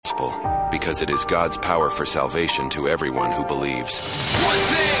gospel, because it is God's power for salvation to everyone who believes. One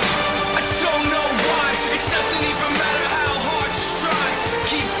thing, I don't know why, it doesn't even matter how hard you try.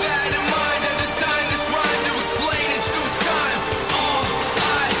 Keep that in mind, I designed this rhyme to explain in due time. All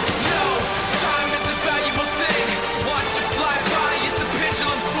I know, time is a valuable thing. Watch it fly by as the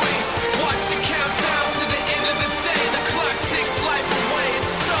pendulum swings. Watch it count down to the end of the day. The clock takes life away, it's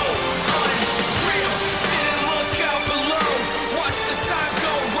so unreal. Didn't look out below, watch the time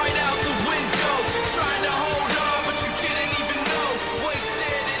go right out the window. Trying to hold on, but you didn't even know.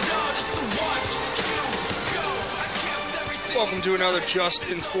 Wasted it all just to watch you go. I kept everything. Welcome to another Just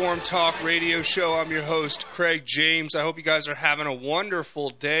Informed Talk radio show. I'm your host, Craig James. I hope you guys are having a wonderful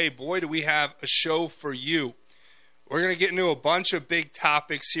day. Boy, do we have a show for you. We're going to get into a bunch of big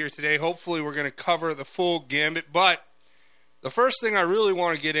topics here today. Hopefully, we're going to cover the full gambit. But the first thing I really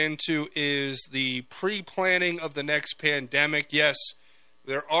want to get into is the pre-planning of the next pandemic. Yes,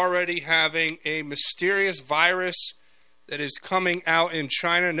 they're already having a mysterious virus that is coming out in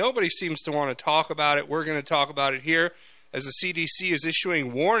China. Nobody seems to want to talk about it. We're going to talk about it here as the CDC is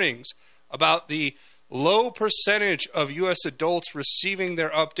issuing warnings about the low percentage of U.S. adults receiving their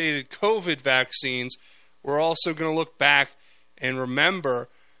updated COVID vaccines. We're also going to look back and remember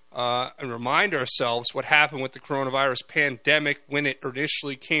and remind ourselves what happened with the coronavirus pandemic when it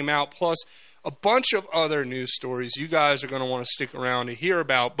initially came out, plus a bunch of other news stories you guys are going to want to stick around to hear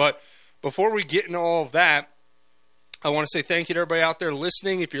about. But before we get into all of that, I want to say thank you to everybody out there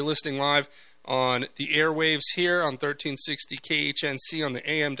listening. If you're listening live on the airwaves here on 1360 KHNC on the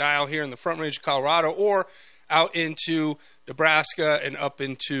AM dial here in the Front Range of Colorado, or out into Nebraska and up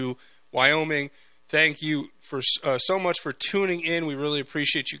into Wyoming, thank you for so much for tuning in. We really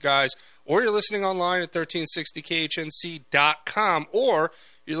appreciate you guys. Or you're listening online at 1360khnc.com, or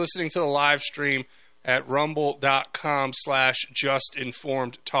you're listening to the live stream at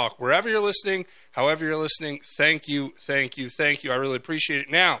rumble.com/justinformedtalk. Wherever you're listening, however you're listening, thank you, thank you, thank you. I really appreciate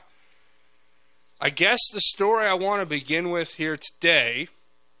it. Now, I guess the story I want to begin with here today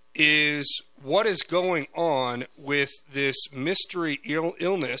is what is going on with this mystery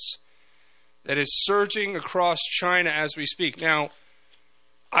illness that is surging across China as we speak. Now,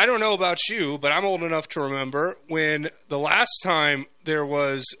 I don't know about you, but I'm old enough to remember when the last time there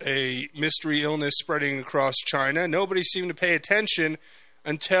was a mystery illness spreading across China, nobody seemed to pay attention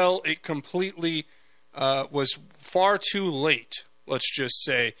until it completely was far too late, let's just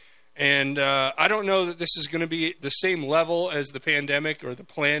say. And I don't know that this is going to be the same level as the pandemic or the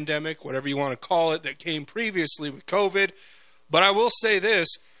plandemic, whatever you want to call it, that came previously with COVID. But I will say this.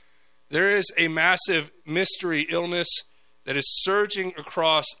 There is a massive mystery illness that is surging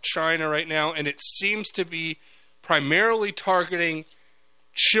across China right now, and it seems to be primarily targeting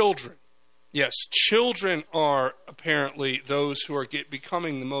children. Yes, children are apparently those who are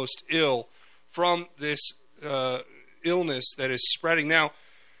becoming the most ill from this illness that is spreading. Now,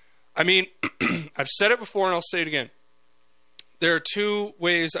 I mean, I've said it before and I'll say it again. There are two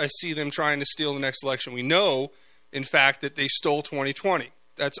ways I see them trying to steal the next election. We know, in fact, that they stole 2020.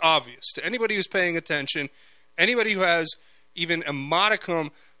 That's obvious. To anybody who's paying attention, anybody who has even a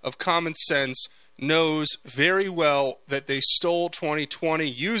modicum of common sense knows very well that they stole 2020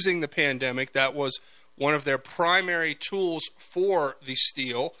 using the pandemic. That was one of their primary tools for the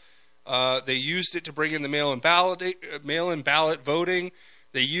steal. They used it to bring in the mail-in ballot voting.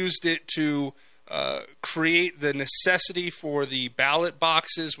 They used it to create the necessity for the ballot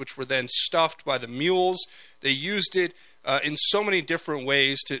boxes, which were then stuffed by the mules. They used it in so many different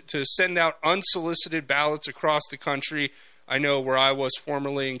ways to send out unsolicited ballots across the country. I know where I was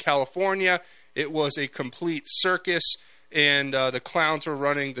formerly in California, it was a complete circus, and the clowns were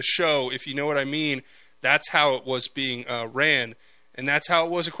running the show. If you know what I mean, that's how it was being ran. And that's how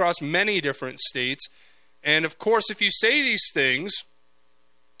it was across many different states. And, of course, if you say these things,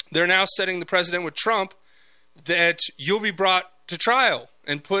 they're now setting the precedent with Trump that you'll be brought to trial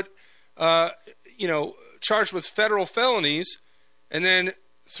and put, charged with federal felonies and then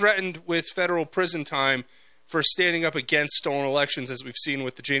threatened with federal prison time for standing up against stolen elections, as we've seen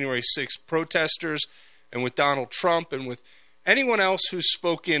with the January 6th protesters and with Donald Trump and with anyone else who's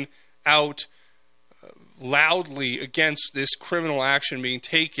spoken out loudly against this criminal action being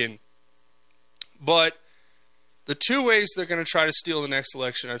taken. But the two ways they're going to try to steal the next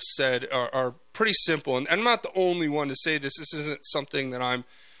election, I've said, are pretty simple. And I'm not the only one to say this. This isn't something that I'm,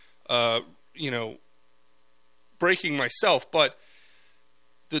 breaking myself. But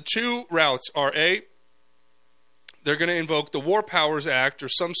the two routes are, A, they're going to invoke the War Powers Act or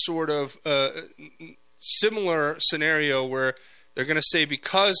some sort of similar scenario where they're going to say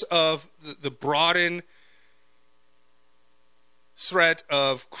because of the broadened threat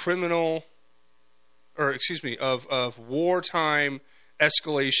of of wartime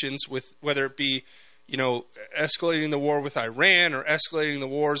escalations, with whether it be, escalating the war with Iran or escalating the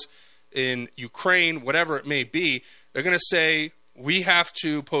wars in Ukraine, whatever it may be, they're going to say, we have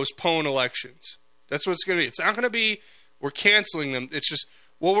to postpone elections. That's what it's going to be. It's not going to be, we're canceling them. It's just,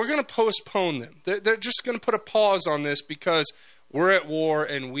 well, we're going to postpone them. They're just going to put a pause on this because we're at war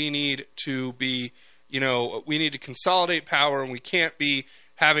and we need to be, we need to consolidate power, and we can't be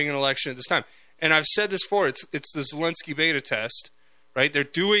having an election at this time. And I've said this before, it's the Zelensky beta test, right? They're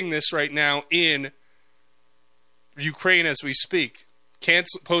doing this right now in Ukraine as we speak.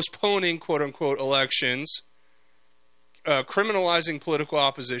 Postponing, quote-unquote, elections, criminalizing political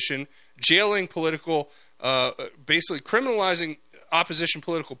opposition, jailing basically criminalizing opposition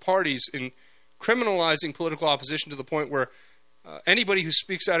political parties, and criminalizing political opposition to the point where anybody who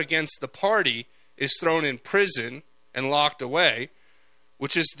speaks out against the party is thrown in prison and locked away,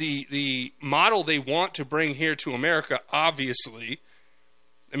 which is the model they want to bring here to America, obviously.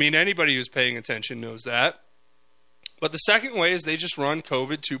 I mean, anybody who's paying attention knows that. But the second way is they just run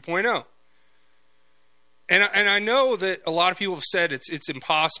COVID 2.0. And I know that a lot of people have said it's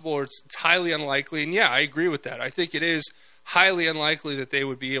impossible or it's highly unlikely. And yeah, I agree with that. I think it is highly unlikely that they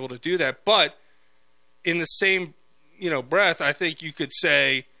would be able to do that. But in the same breath, I think you could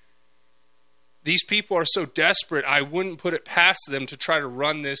say these people are so desperate, I wouldn't put it past them to try to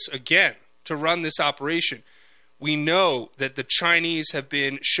run this again, to run this operation. We know that the Chinese have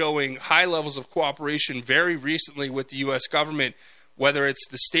been showing high levels of cooperation very recently with the U.S. government, whether it's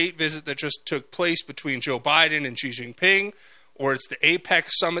the state visit that just took place between Joe Biden and Xi Jinping, or it's the APEC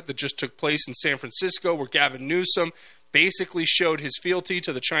summit that just took place in San Francisco, where Gavin Newsom basically showed his fealty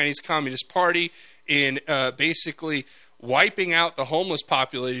to the Chinese Communist Party in basically wiping out the homeless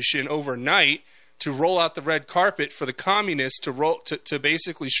population overnight to roll out the red carpet for the communists to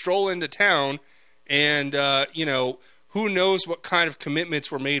basically stroll into town. And, who knows what kind of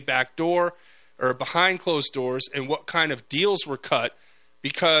commitments were made backdoor or behind closed doors, and what kind of deals were cut,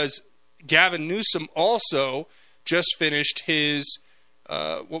 because Gavin Newsom also just finished his,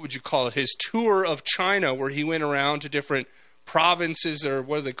 his tour of China, where he went around to different provinces, or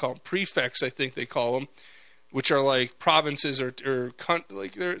what do they call them? Prefects, I think they call them, which are like provinces or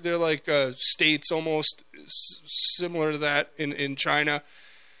like they're like states almost similar to that in China,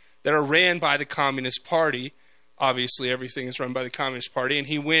 that are ran by the Communist Party. Obviously, everything is run by the Communist Party. And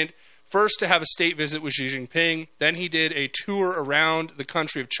he went first to have a state visit with Xi Jinping. Then he did a tour around the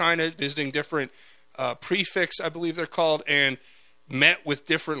country of China, visiting different prefects, I believe they're called, and met with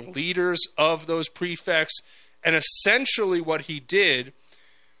different leaders of those prefects. And essentially what he did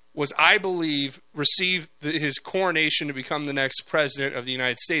was, I believe, receive his coronation to become the next president of the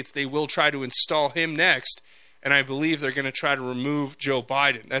United States. They will try to install him next, and I believe they're going to try to remove Joe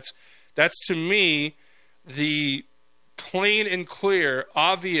Biden. That's to me the plain and clear,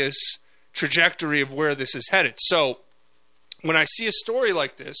 obvious trajectory of where this is headed. So when I see a story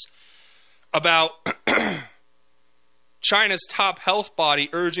like this about China's top health body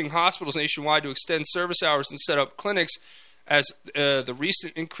urging hospitals nationwide to extend service hours and set up clinics, as the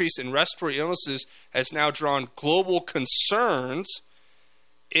recent increase in respiratory illnesses has now drawn global concerns,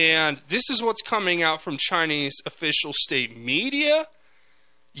 and this is what's coming out from Chinese official state media,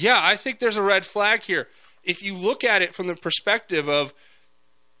 yeah, I think there's a red flag here. If you look at it from the perspective of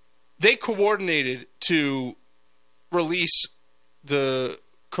they coordinated to release the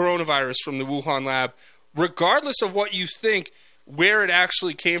coronavirus from the Wuhan lab, regardless of what you think, where it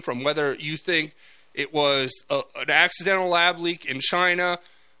actually came from, whether you think it was an accidental lab leak in China,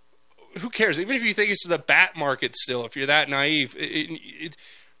 who cares? Even if you think it's the bat market still, if you're that naive,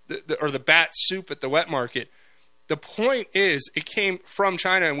 or the bat soup at the wet market, the point is it came from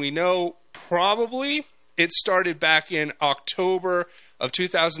China, and we know probably it started back in October of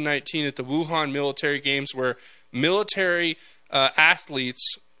 2019 at the Wuhan military games, where military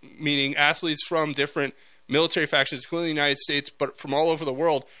athletes, meaning athletes from different military factions, including the United States, but from all over the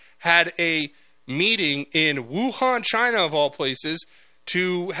world, had a meeting in Wuhan, China, of all places,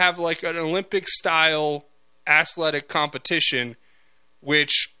 to have like an Olympic-style athletic competition,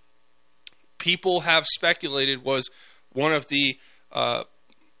 which people have speculated was one of the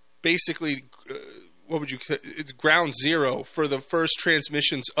it's ground zero for the first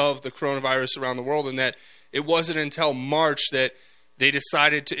transmissions of the coronavirus around the world, and that it wasn't until March that they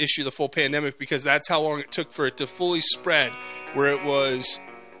decided to issue the full pandemic, because that's how long it took for it to fully spread, where it was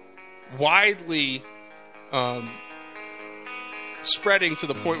widely spreading to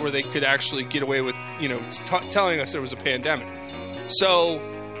the point where they could actually get away with, telling us there was a pandemic. So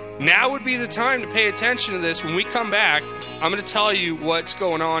Now would be the time to pay attention to this. When we come back, I'm going to tell you what's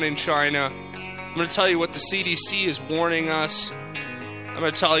going on in China. I'm going to tell you what the CDC is warning us. I'm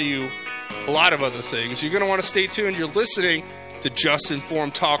going to tell you a lot of other things. You're going to want to stay tuned. You're listening to Just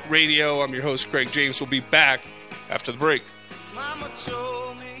Informed Talk Radio. I'm your host, Craig James. We'll be back after the break. Mama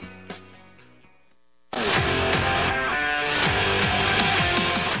told me.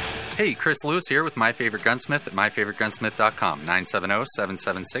 Hey, Chris Lewis here with My Favorite Gunsmith at MyFavoriteGunsmith.com,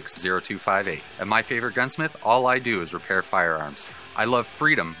 970-776-0258. At My Favorite Gunsmith, all I do is repair firearms. I love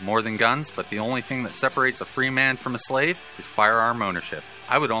freedom more than guns, but the only thing that separates a free man from a slave is firearm ownership.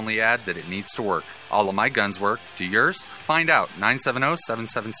 I would only add that it needs to work. All of my guns work. Do yours? Find out.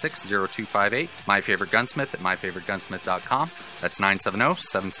 970-776-0258. My Favorite Gunsmith at MyFavoriteGunsmith.com. That's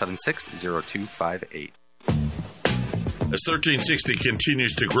 970-776-0258. As 1360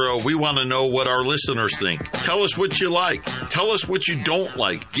 continues to grow, we want to know what our listeners think. Tell us what you like. Tell us what you don't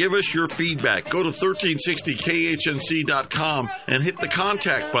like. Give us your feedback. Go to 1360khnc.com and hit the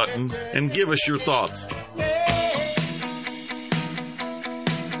contact button and give us your thoughts.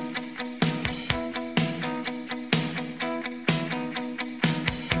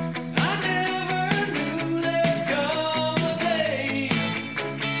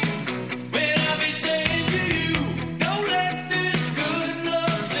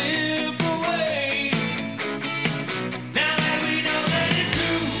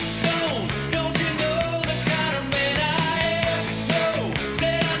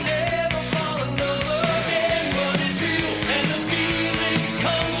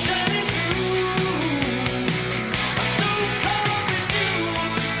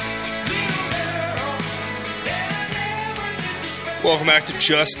 Welcome back to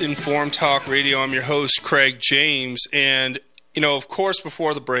Just Informed Talk Radio. I'm your host, Craig James. And, of course,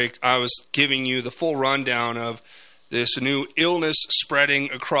 before the break, I was giving you the full rundown of this new illness spreading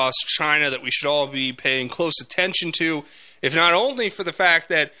across China that we should all be paying close attention to, if not only for the fact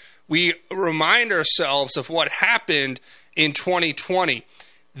that we remind ourselves of what happened in 2020.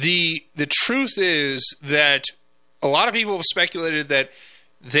 The truth is that a lot of people have speculated that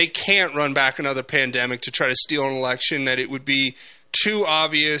they can't run back another pandemic to try to steal an election, that it would be too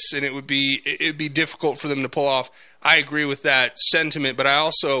obvious and it'd be difficult for them to pull off. I agree with that sentiment, but I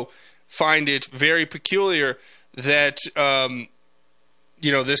also find it very peculiar that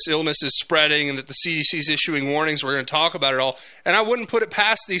this illness is spreading and that the CDC is issuing warnings. We're going to talk about it all, and I wouldn't put it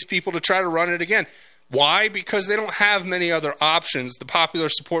past these people to try to run it again. Why? Because they don't have many other options. The popular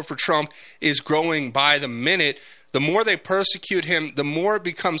support for Trump is growing by the minute. The more they persecute him, the more it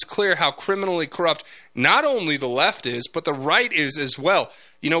becomes clear how criminally corrupt not only the left is, but the right is as well.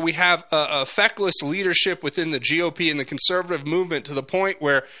 We have a feckless leadership within the GOP and the conservative movement to the point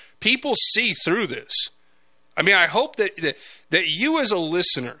where people see through this. I mean, I hope that you as a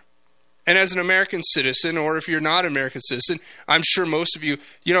listener and as an American citizen, or if you're not an American citizen, I'm sure most of you,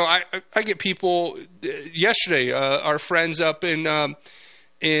 I get people yesterday, our friends up in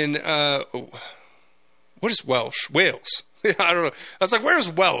what is Welsh? Wales. I don't know. I was like, where's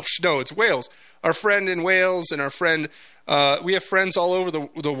Welsh? No, it's Wales. Our friend in Wales and our friend, we have friends all over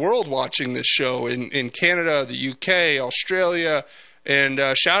the world watching this show in Canada, the UK, Australia, and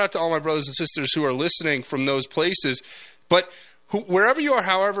shout out to all my brothers and sisters who are listening from those places. But wherever you are,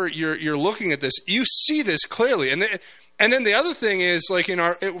 however you're looking at this, you see this clearly. And then the other thing is, like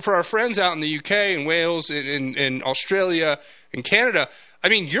for our friends out in the UK and Wales and in Australia and Canada, I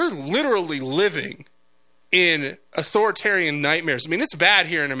mean, you're literally living in authoritarian nightmares. I mean, it's bad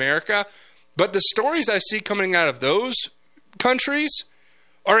here in America, but the stories I see coming out of those countries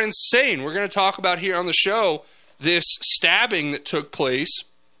are insane. We're going to talk about here on the show this stabbing that took place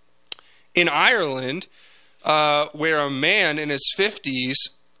in Ireland, where a man in his 50s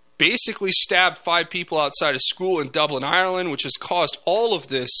basically stabbed 5 people outside a school in Dublin, Ireland, which has caused all of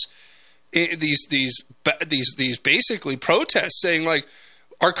this, these basically protests saying, like,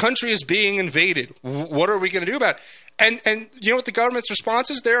 our country is being invaded. What are we going to do about it? And you know what the government's response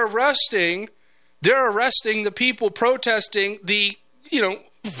is? They're arresting the people protesting the,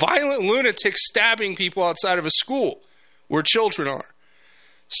 violent lunatics stabbing people outside of a school where children are.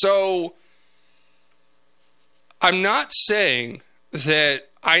 So I'm not saying that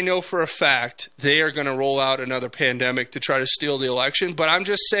I know for a fact they are going to roll out another pandemic to try to steal the election, but I'm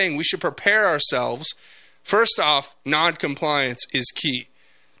just saying we should prepare ourselves. First off, non-compliance is key.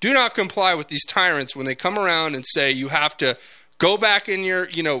 Do not comply with these tyrants when they come around and say you have to go back in your,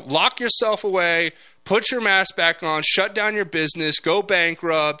 lock yourself away, put your mask back on, shut down your business, go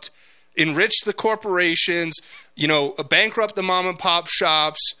bankrupt, enrich the corporations, bankrupt the mom and pop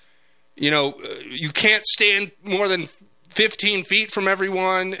shops. You can't stand more than 15 feet from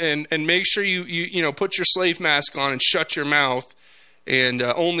everyone, and make sure you put your slave mask on and shut your mouth and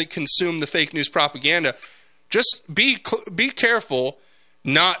only consume the fake news propaganda. Just be careful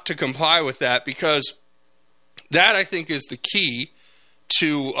not to comply with that, because that, I think, is the key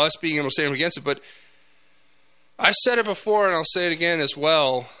to us being able to stand against it. But I said it before, and I'll say it again as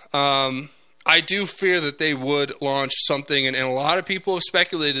well. I do fear that they would launch something, and a lot of people have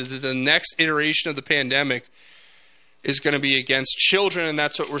speculated that the next iteration of the pandemic is going to be against children, and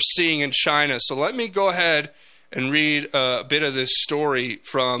that's what we're seeing in China. So let me go ahead and read a bit of this story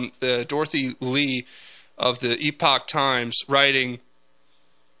from the Dorothy Lee of the Epoch Times, writing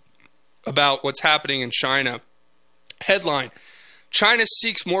about what's happening in China. Headline: China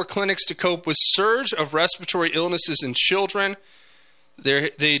seeks more clinics to cope with surge of respiratory illnesses in children.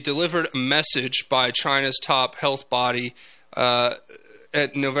 They delivered a message by China's top health body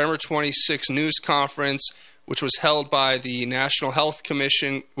at November 26 news conference, which was held by the National Health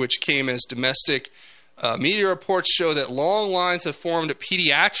Commission, which came as domestic media reports show that long lines have formed at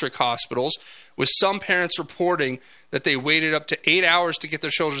pediatric hospitals, with some parents reporting that they waited up to 8 hours to get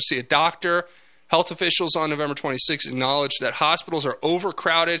their children to see a doctor. Health officials on November 26 acknowledged that hospitals are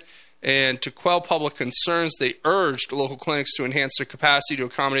overcrowded, and to quell public concerns, they urged local clinics to enhance their capacity to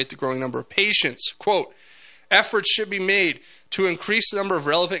accommodate the growing number of patients. Quote, efforts should be made to increase the number of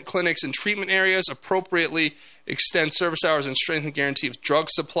relevant clinics and treatment areas, appropriately extend service hours, and strengthen the guarantee of drug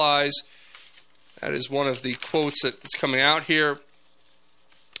supplies. That is one of the quotes that's coming out here.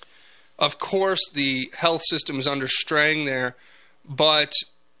 Of course, the health system is under strain there, but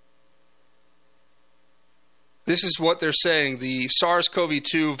this is what they're saying. The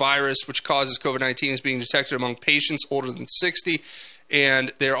SARS-CoV-2 virus, which causes COVID-19, is being detected among patients older than 60.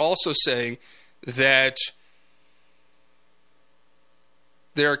 And they're also saying that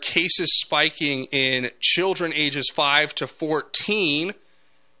there are cases spiking in children ages 5 to 14,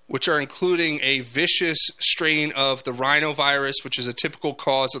 which are including a vicious strain of the rhinovirus, which is a typical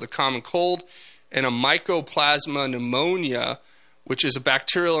cause of the common cold, and a mycoplasma pneumonia, which is a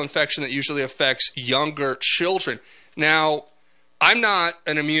bacterial infection that usually affects younger children. Now, I'm not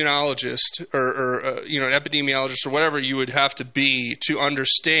an immunologist or an epidemiologist or whatever you would have to be to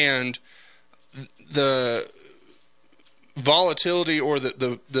understand the volatility or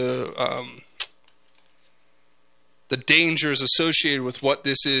the dangers associated with what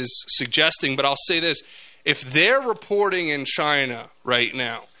this is suggesting. But I'll say this: if they're reporting in China right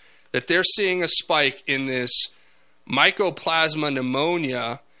now that they're seeing a spike in this mycoplasma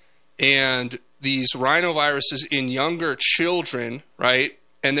pneumonia and these rhinoviruses in younger children, right?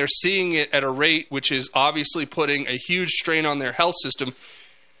 And they're seeing it at a rate which is obviously putting a huge strain on their health system.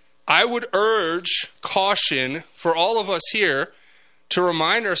 I would urge caution for all of us here to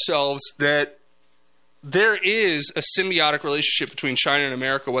remind ourselves that there is a symbiotic relationship between China and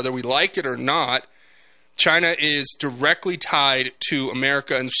America, whether we like it or not. China is directly tied to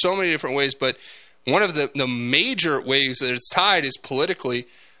America in so many different ways, but one of the major ways that it's tied is politically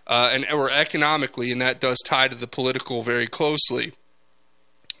or economically, and that does tie to the political very closely.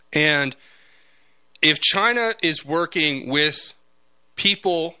 And if China is working with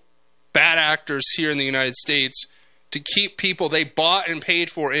people, bad actors here in the United States, to keep people they bought and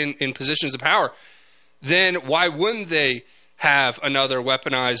paid for in positions of power, then why wouldn't they have another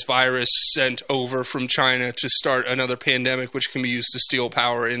weaponized virus sent over from China to start another pandemic which can be used to steal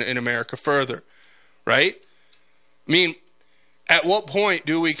power in America further? Right? I mean, at what point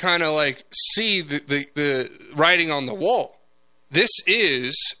do we kind of like see the writing on the wall? This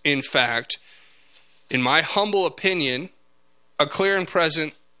is, in fact, in my humble opinion, a clear and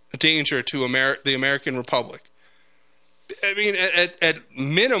present danger to the American Republic. I mean, at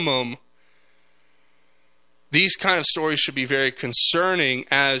minimum, these kind of stories should be very concerning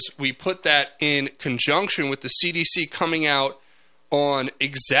as we put that in conjunction with the CDC coming out on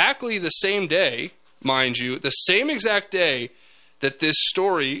exactly the same day, mind you, the same exact day that this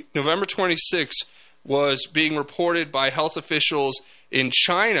story, November 26th, was being reported by health officials in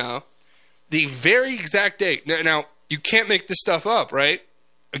China, the very exact date. Now, you can't make this stuff up, right?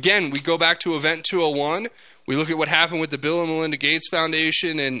 Again, we go back to Event 201. We look at what happened with the Bill and Melinda Gates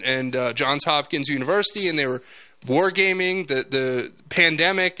Foundation and Johns Hopkins University, and they were wargaming the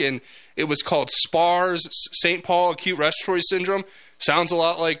pandemic, and it was called SPARS, St. Paul Acute Respiratory Syndrome. Sounds a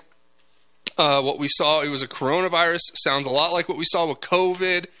lot like what we saw. It was a coronavirus. Sounds a lot like what we saw with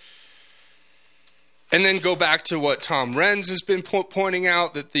COVID. And then go back to what Tom Renz has been pointing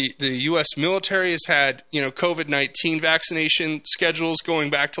out, that the U.S. military has had, COVID-19 vaccination schedules going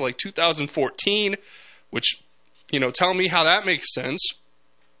back to like 2014, which, tell me how that makes sense,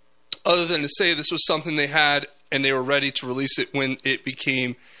 other than to say this was something they had and they were ready to release it when it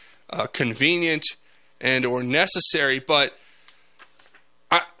became convenient and or necessary. But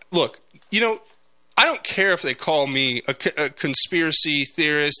look, I don't care if they call me a conspiracy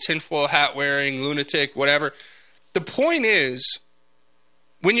theorist, tinfoil hat wearing, lunatic, whatever. The point is,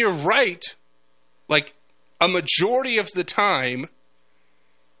 when you're right, like a majority of the time,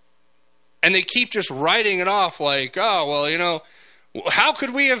 and they keep just writing it off like, oh, well, how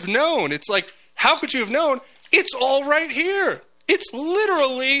could we have known? It's like, how could you have known? It's all right here. It's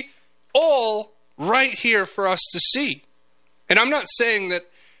literally all right here for us to see. And I'm not saying that,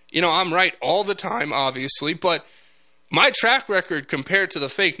 I'm right all the time, obviously, but my track record compared to the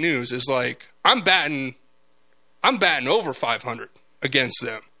fake news is like, I'm batting over 500 against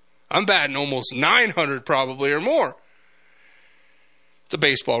them. I'm batting almost 900 probably or more. It's a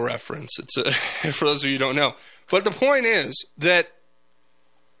baseball reference. For those of you who don't know. But the point is that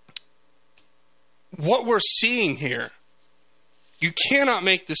what we're seeing here, you cannot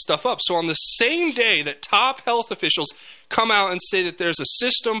make this stuff up. So on the same day that top health officials come out and say that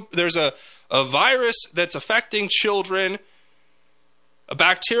there's a virus that's affecting children, a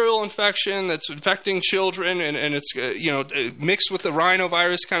bacterial infection that's infecting children, and it's mixed with the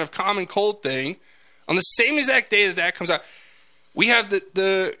rhinovirus kind of common cold thing, on the same exact day that comes out, we have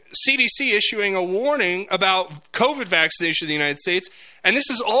the CDC issuing a warning about COVID vaccination in the United States, and this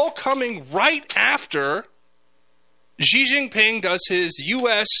is all coming right after Xi Jinping does his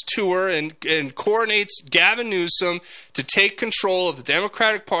U.S. tour and coronates Gavin Newsom to take control of the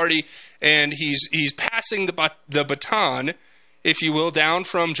Democratic Party, and he's passing the baton, if you will, down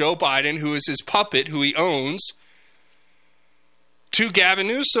from Joe Biden, who is his puppet, who he owns, to Gavin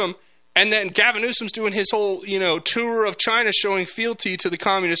Newsom. And then Gavin Newsom's doing his whole, tour of China showing fealty to the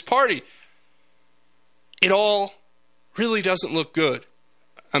Communist Party. It all really doesn't look good.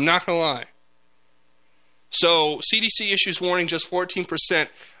 I'm not going to lie. So CDC issues warning just 14%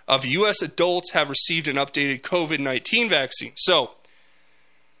 of U.S. adults have received an updated COVID-19 vaccine. So,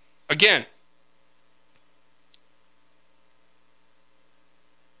 again,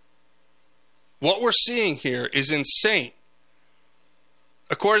 what we're seeing here is insane.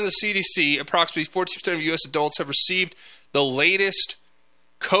 According to the CDC, approximately 14% of U.S. adults have received the latest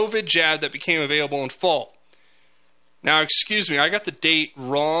COVID jab that became available in fall. Now, excuse me, I got the date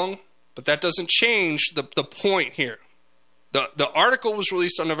wrong, but that doesn't change the point here. The article was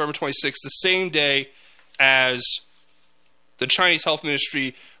released on November 26th, the same day as the Chinese Health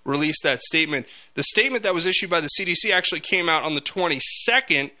Ministry released that statement. The statement that was issued by the CDC actually came out on the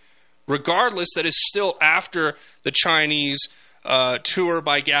 22nd. Regardless, that is still after the Chinese tour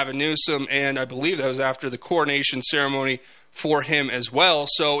by Gavin Newsom, and I believe that was after the coronation ceremony for him as well.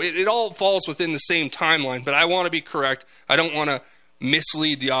 So it all falls within the same timeline, but I want to be correct. I don't want to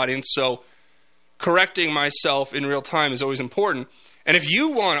mislead the audience, so correcting myself in real time is always important. And if you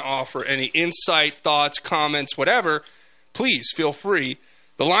want to offer any insight, thoughts, comments, whatever, please feel free.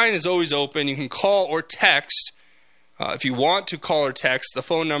 The line is always open. You can call or text. If you want to call or text, the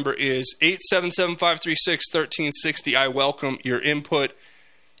phone number is 877-536-1360. I welcome your input,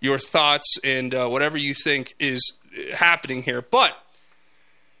 your thoughts, and whatever you think is happening here. But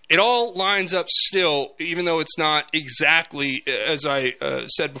it all lines up still, even though it's not exactly as I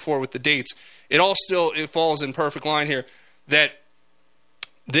said before with the dates. It falls in perfect line here that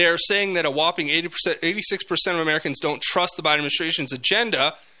they're saying that a whopping 86% of Americans don't trust the Biden administration's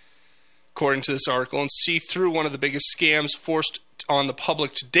agenda, according to this article, and see through one of the biggest scams forced on the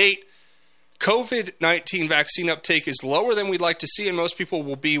public to date. COVID-19 vaccine uptake is lower than we'd like to see, and most people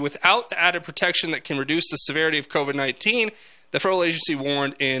will be without the added protection that can reduce the severity of COVID-19, the federal agency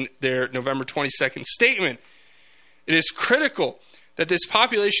warned in their November 22nd statement. It is critical that this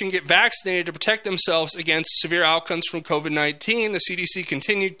population get vaccinated to protect themselves against severe outcomes from COVID-19. The CDC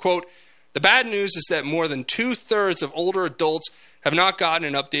continued, quote, "The bad news is that more than 2/3 of older adults have not gotten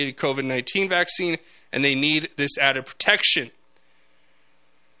an updated COVID-19 vaccine, and they need this added protection."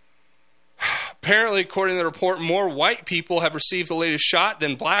 Apparently, according to the report, more white people have received the latest shot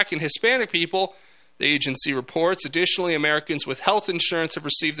than black and Hispanic people, the agency reports. Additionally, Americans with health insurance have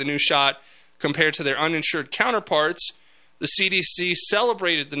received the new shot compared to their uninsured counterparts. The CDC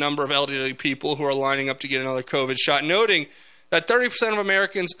celebrated the number of elderly people who are lining up to get another COVID shot, noting that 30% of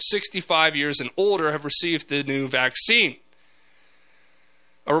Americans 65 years and older have received the new vaccine.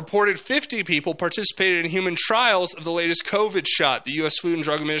 A reported 50 people participated in human trials of the latest COVID shot. The U.S. Food and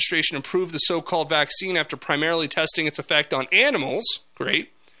Drug Administration approved the so-called vaccine after primarily testing its effect on animals.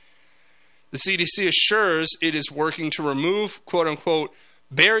 Great. The CDC assures it is working to remove, quote-unquote,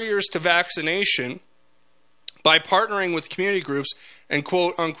 barriers to vaccination by partnering with community groups and,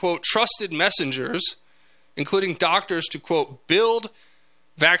 quote-unquote, trusted messengers including doctors, to, quote, build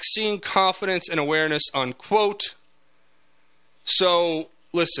vaccine confidence and awareness, unquote. So,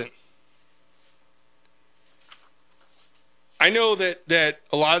 listen. I know that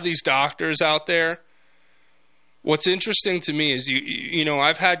a lot of these doctors out there, what's interesting to me is, you know,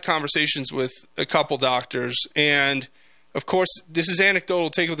 I've had conversations with a couple doctors, and of course, this is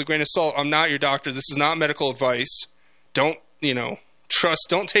anecdotal, take it with a grain of salt. I'm not your doctor. This is not medical advice. Don't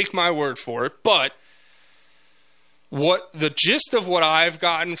take my word for it. But what the gist of what I've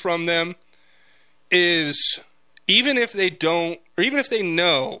gotten from them is, even if they don't, or even if they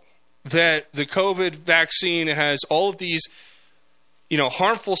know that the COVID vaccine has all of these, you know,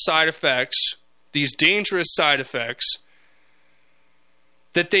 harmful side effects, these dangerous side effects,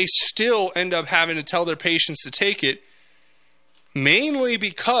 that they still end up having to tell their patients to take it, mainly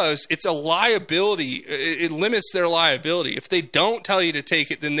because it's a liability. It limits their liability. If they don't tell you to take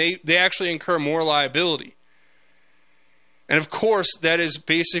it, then they actually incur more liability. And of course, that is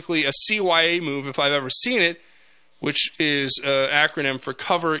basically a CYA move, if I've ever seen it, which is an acronym for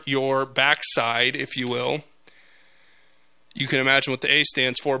cover your backside, if you will. You can imagine what the A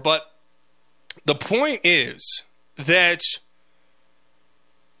stands for. But the point is that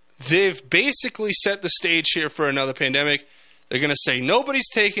they've basically set the stage here for another pandemic. They're going to say nobody's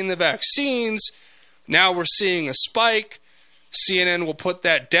taking the vaccines. Now we're seeing a spike. CNN will put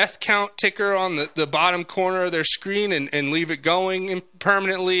that death count ticker on the bottom corner of their screen and leave it going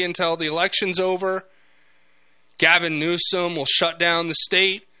permanently until the election's over. Gavin Newsom will shut down the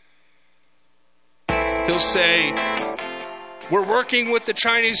state. He'll say, we're working with the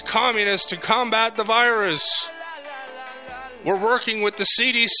Chinese communists to combat the virus. We're working with the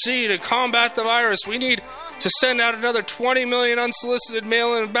CDC to combat the virus. We need to send out another 20 million unsolicited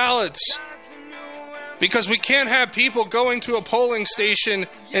mail-in ballots, because we can't have people going to a polling station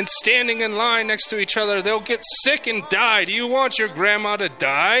and standing in line next to each other. They'll get sick and die. Do you want your grandma to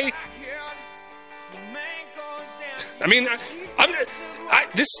die? I mean,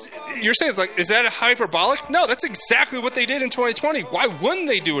 you're saying, it's like, is that a hyperbolic? No, that's exactly what they did in 2020. Why wouldn't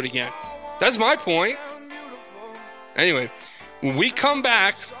they do it again? That's my point. Anyway, when we come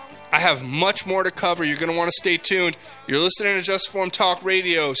back, I have much more to cover. You're going to want to stay tuned. You're listening to Just Informed Talk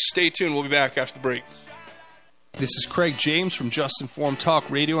Radio. Stay tuned. We'll be back after the break. This is Craig James from Just Informed Talk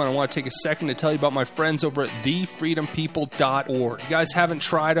Radio, and I want to take a second to tell you about my friends over at thefreedompeople.org. If you guys haven't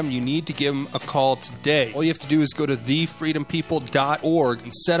tried them, you need to give them a call today. All you have to do is go to thefreedompeople.org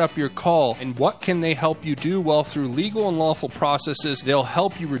and set up your call. And what can they help you do? Well, through legal and lawful processes, they'll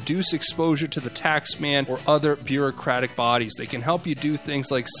help you reduce exposure to the tax man or other bureaucratic bodies. They can help you do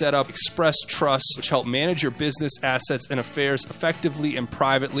things like set up express trusts, which help manage your business assets and affairs effectively and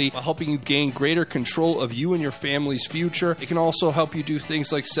privately, while helping you gain greater control of you and your family's future. It can also help you do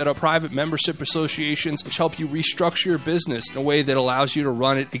things like set up private membership associations, which help you restructure your business in a way that allows you to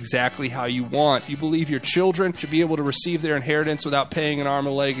run it exactly how you want. If you believe your children should be able to receive their inheritance without paying an arm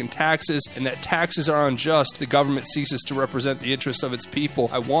and a leg in taxes, and that taxes are unjust, the government ceases to represent the interests of its people,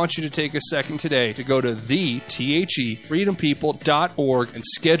 I want you to take a second today to go to freedompeople.org and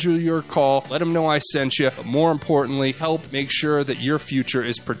schedule your call. Let them know I sent you, but more importantly, help make sure that your future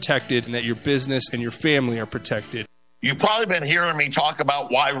is protected and that your business and your family are protected. You've probably been hearing me talk about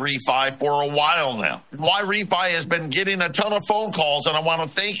YRefi for a while now. YRefi has been getting a ton of phone calls, and I want to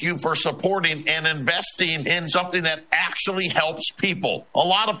thank you for supporting and investing in something that actually helps people. A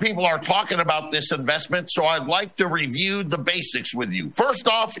lot of people are talking about this investment, so I'd like to review the basics with you. First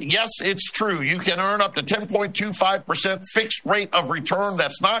off, yes, it's true. You can earn up to 10.25% fixed rate of return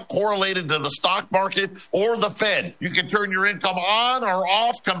that's not correlated to the stock market or the Fed. You can turn your income on or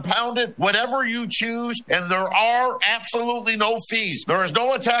off, compound it, whatever you choose, and there are absolutely no fees. There is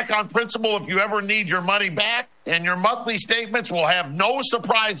no attack on principal if you ever need your money back, and your monthly statements will have no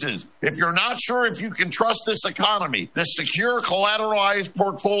surprises. If you're not sure if you can trust this economy, this secure collateralized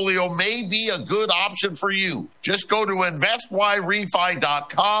portfolio may be a good option for you. Just go to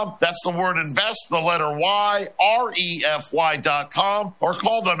investyrefy.com. That's the word invest, the letter Y, REFY.com, or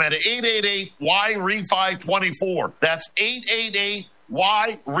call them at 888-YREFI24. That's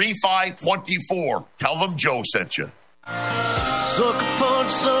 888-YREFI24. Tell them Joe sent you. Sucker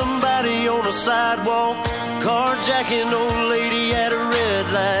punch somebody on a sidewalk, carjacking old lady at a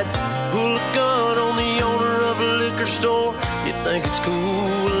red light, pull a gun on the owner of a liquor store. You think it's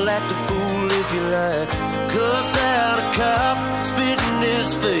cool, act a fool if you like, cuss out a cop, spit in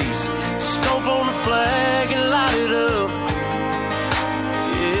his face, stomp on the flag and light it up.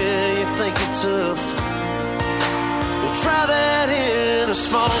 Yeah, you think it's tough? Well, try that in a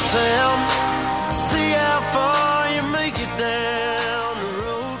small town, see how far you make it down the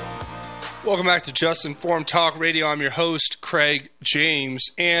road. Welcome back to Just Informed Talk Radio. I'm your host, Craig James.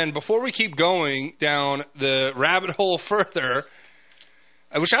 And before we keep going down the rabbit hole further,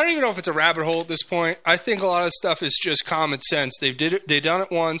 which I don't even know if it's a rabbit hole at this point, I think a lot of stuff is just common sense. They've done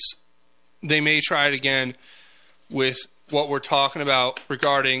it once. They may try it again with what we're talking about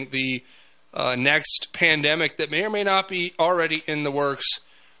regarding the next pandemic that may or may not be already in the works.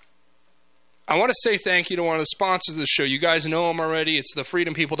 I want to say thank you to one of the sponsors of the show. You guys know them already. It's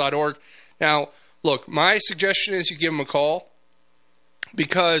thefreedompeople.org. Now, look, my suggestion is you give them a call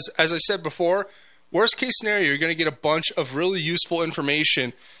because, as I said before, worst case scenario, you're going to get a bunch of really useful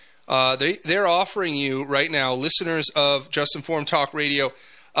information. They're offering you right now, listeners of Just Informed Talk Radio,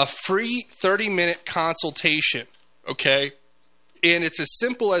 a free 30-minute consultation, okay? And it's as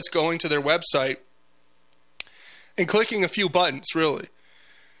simple as going to their website and clicking a few buttons, really.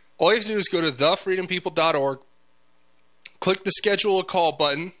 All you have to do is go to thefreedompeople.org, click the schedule a call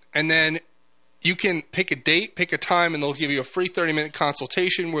button, and then you can pick a date, pick a time, and they'll give you a free 30-minute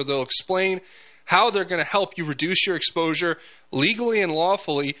consultation where they'll explain how they're going to help you reduce your exposure legally and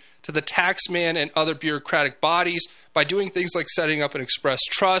lawfully to the taxman and other bureaucratic bodies by doing things like setting up an express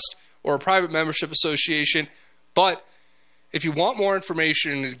trust or a private membership association. But if you want more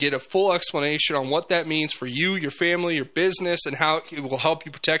information and get a full explanation on what that means for you, your family, your business, and how it will help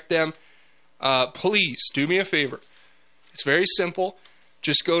you protect them, please do me a favor. It's very simple.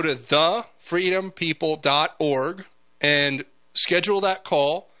 Just go to thefreedompeople.org and schedule that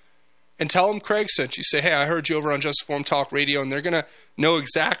call and tell them Craig sent you. Say, hey, I heard you over on Just Informed Talk Radio, and they're going to know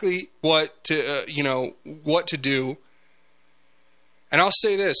exactly what to do. And I'll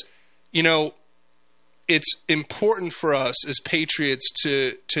say this, it's important for us as patriots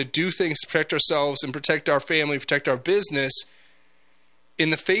to do things to protect ourselves and protect our family, protect our business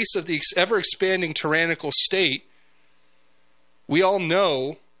in the face of the ever-expanding tyrannical state. We all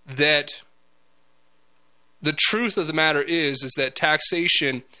know that the truth of the matter is that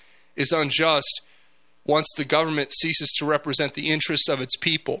taxation is unjust once the government ceases to represent the interests of its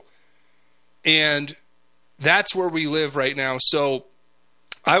people. And that's where we live right now. So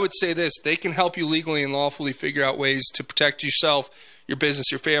I would say this, they can help you legally and lawfully figure out ways to protect yourself, your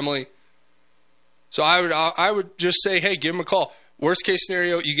business, your family. So I would just say, hey, give them a call. Worst case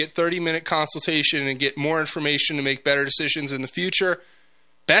scenario, you get 30-minute consultation and get more information to make better decisions in the future.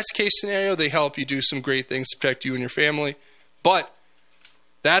 Best case scenario, they help you do some great things to protect you and your family. But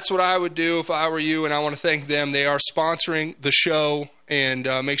that's what I would do if I were you, and I want to thank them. They are sponsoring the show, and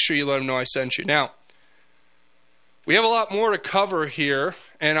make sure you let them know I sent you. Now, we have a lot more to cover here,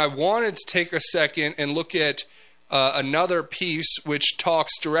 and I wanted to take a second and look at another piece which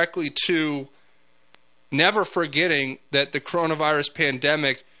talks directly to never forgetting that the coronavirus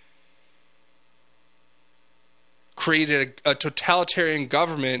pandemic created a totalitarian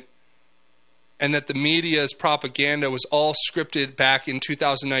government and that the media's propaganda was all scripted back in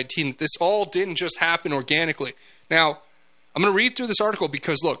 2019. This all didn't just happen organically. Now, I'm going to read through this article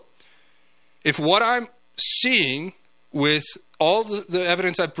because, look, if what I'm seeing with all the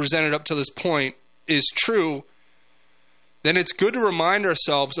evidence I've presented up to this point is true, then it's good to remind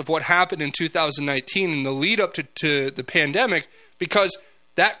ourselves of what happened in 2019 in the lead up to the pandemic, because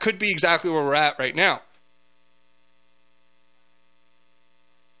that could be exactly where we're at right now.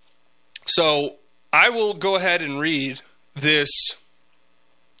 So I will go ahead and read this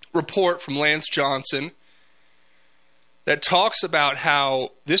report from Lance Johnson that talks about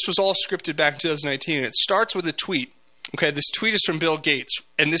how this was all scripted back in 2019. And it starts with a tweet. Okay, this tweet is from Bill Gates,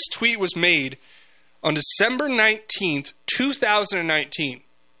 and this tweet was made on December 19th, 2019.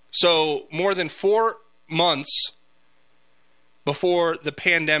 So more than 4 months before the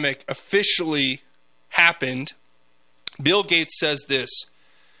pandemic officially happened, Bill Gates says this,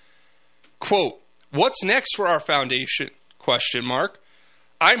 quote, "What's next for our foundation? ?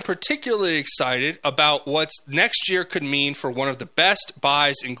 I'm particularly excited about what next year could mean for one of the best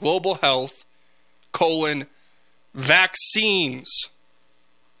buys in global health, vaccines."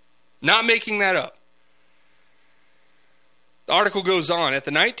 Not making that up. The article goes on. At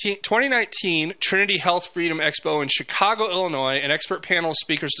the 2019 Trinity Health Freedom Expo in Chicago, Illinois, an expert panel of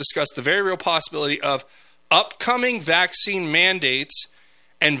speakers discussed the very real possibility of upcoming vaccine mandates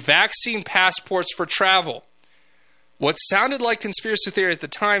and vaccine passports for travel. What sounded like conspiracy theory at the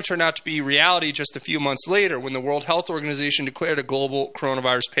time turned out to be reality just a few months later when the World Health Organization declared a global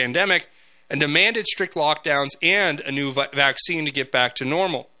coronavirus pandemic and demanded strict lockdowns and a new vaccine to get back to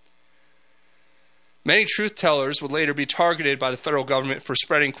normal. Many truth tellers would later be targeted by the federal government for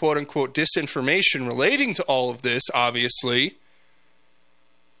spreading quote-unquote disinformation relating to all of this, obviously,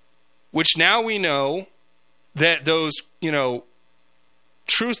 which now we know that those,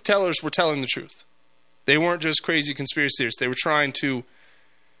 truth tellers were telling the truth. They weren't just crazy conspiracy theorists. They were trying to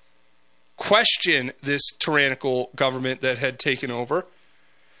question this tyrannical government that had taken over.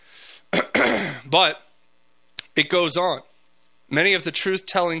 But it goes on. Many of the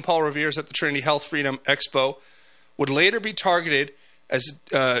truth-telling Paul Revere's at the Trinity Health Freedom Expo would later be targeted as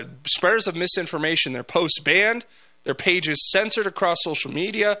spreaders of misinformation. Their posts banned, their pages censored across social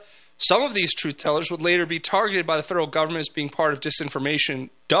media. Some of these truth-tellers would later be targeted by the federal government as being part of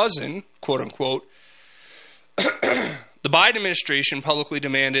disinformation dozen, quote-unquote. The Biden administration publicly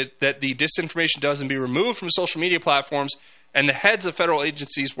demanded that the disinformation dozen be removed from social media platforms, and the heads of federal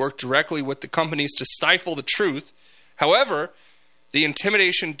agencies worked directly with the companies to stifle the truth. However, the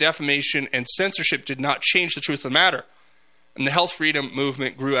intimidation, defamation, and censorship did not change the truth of the matter. And the health freedom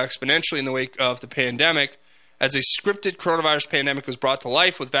movement grew exponentially in the wake of the pandemic as a scripted coronavirus pandemic was brought to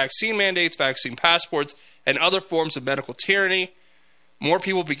life with vaccine mandates, vaccine passports, and other forms of medical tyranny. More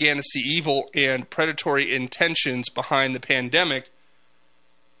people began to see evil and predatory intentions behind the pandemic,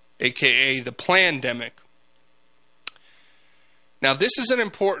 aka the plandemic. Now, this is an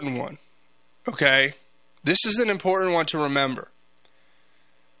important one, okay? This is an important one to remember.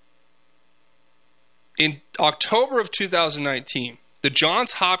 In October of 2019, the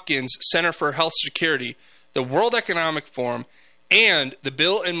Johns Hopkins Center for Health Security, the World Economic Forum, and the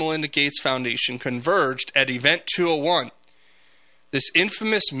Bill and Melinda Gates Foundation converged at Event 201. This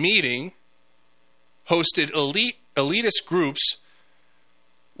infamous meeting hosted elitist groups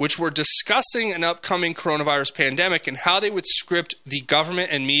which were discussing an upcoming coronavirus pandemic and how they would script the government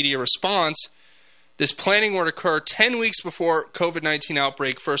and media response. This planning would occur 10 weeks before COVID-19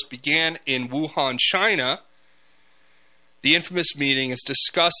 outbreak first began in Wuhan, China. The infamous meeting is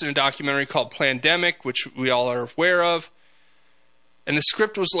discussed in a documentary called Plandemic, which we all are aware of. And the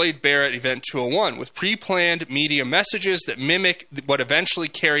script was laid bare at Event 201 with pre-planned media messages that mimic what eventually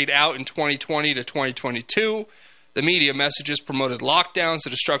carried out in 2020 to 2022. The media messages promoted lockdowns, the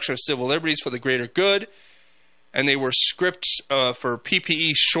destruction of civil liberties for the greater good, and they were scripts for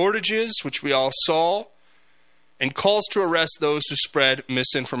PPE shortages, which we all saw, and calls to arrest those who spread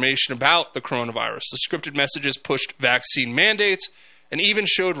misinformation about the coronavirus. The scripted messages pushed vaccine mandates and even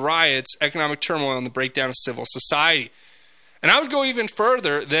showed riots, economic turmoil, and the breakdown of civil society. And I would go even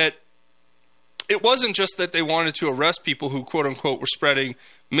further that it wasn't just that they wanted to arrest people who, quote-unquote, were spreading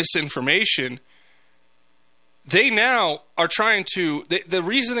misinformation. They now are trying to, the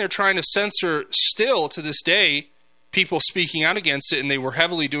reason they're trying to censor still to this day people speaking out against it, and they were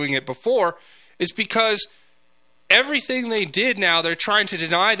heavily doing it before, is because everything they did now, they're trying to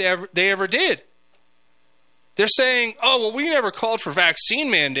deny they ever did. They're saying, oh, well, we never called for vaccine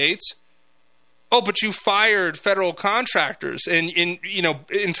mandates. Oh, but you fired federal contractors and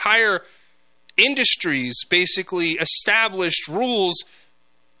entire industries basically established rules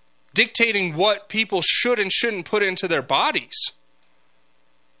dictating what people should and shouldn't put into their bodies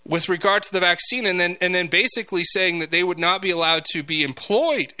with regard to the vaccine, and then basically saying that they would not be allowed to be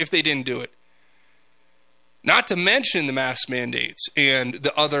employed if they didn't do it. Not to mention the mask mandates and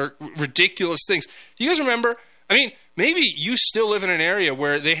the other ridiculous things. Do you guys remember? I mean, maybe you still live in an area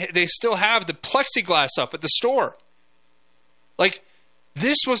where they still have the plexiglass up at the store. Like,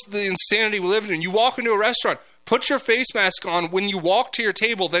 this was the insanity we lived in. You walk into a restaurant, put your face mask on when you walk to your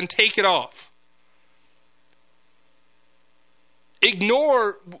table, then take it off.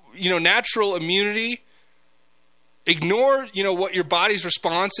 Ignore, natural immunity. Ignore, what your body's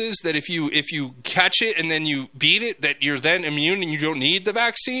response is, that if you catch it and then you beat it, that you're then immune and you don't need the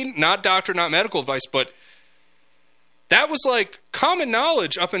vaccine. Not doctor, not medical advice, but that was like common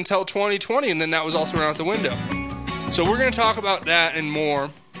knowledge up until 2020, and then that was all thrown out the window. So we're going to talk about that and more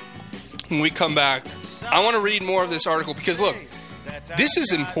when we come back. I want to read more of this article because, look, this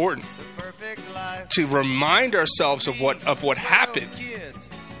is important to remind ourselves of what happened.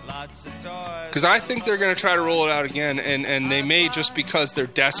 Because I think they're going to try to roll it out again, and they may just because they're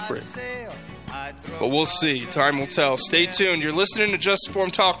desperate. But we'll see. Time will tell. Stay tuned. You're listening to Just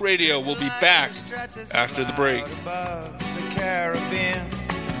Informed Talk Radio. We'll be back after the break.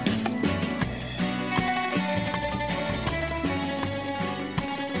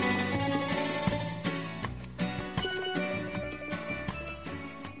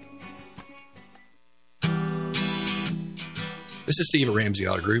 This is Steve at Ramsey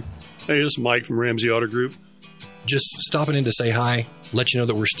Auto Group. Hey, this is Mike from Ramsey Auto Group. just stopping in to say hi, let you know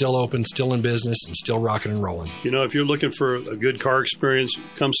that we're still open, still in business, and still rocking and rolling. You know, if you're looking for a good car experience,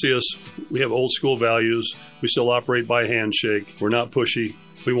 come see us. We have old school values. We still operate by handshake. We're not pushy.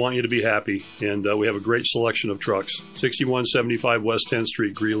 We want you to be happy, and we have a great selection of trucks. 6175 West 10th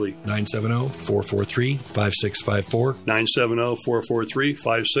Street, Greeley. 970-443-5654.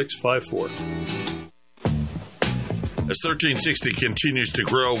 970-443-5654. As 1360 continues to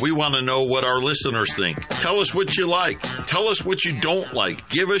grow, we want to know what our listeners think. Tell us what you like. Tell us what you don't like.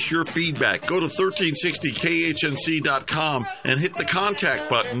 Give us your feedback. Go to 1360khnc.com and hit the contact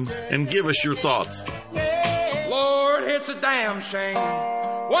button and give us your thoughts. Lord, it's a damn shame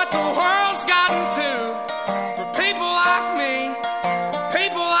what the world's gotten to for people like me,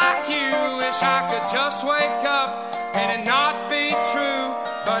 people like you. Wish I could just wake up and it not be true,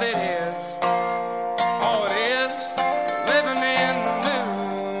 but it is. Oh, it is living in the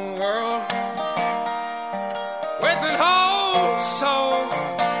new world with an whole soul.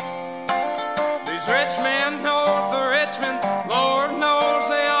 These rich men know the rich men, Lord knows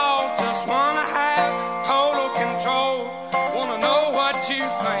they all just want to have total control. Want to know what you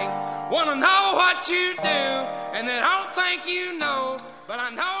think, want to know what you do, and they don't think you know, but I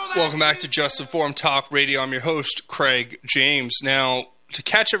know that. Welcome back to Just Informed Talk Radio. I'm your host, Craig James. Now, to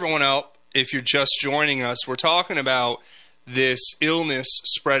catch everyone up, if you're just joining us, we're talking about this illness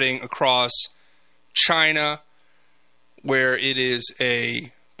spreading across China, where it is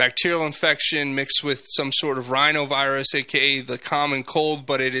a bacterial infection mixed with some sort of rhinovirus, aka the common cold,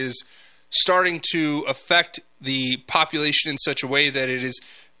 but it is starting to affect the population in such a way that it is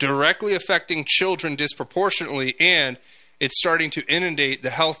directly affecting children disproportionately, and it's starting to inundate the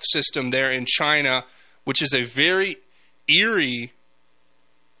health system there in China, which is a very eerily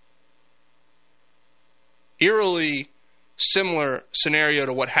similar scenario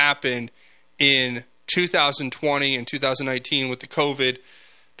to what happened in 2020 and 2019 with the COVID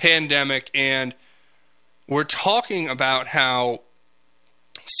pandemic. And we're talking about how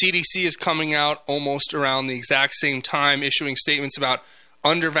CDC is coming out almost around the exact same time, issuing statements about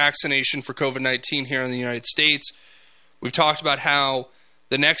under-vaccination for COVID-19 here in the United States. We've talked about how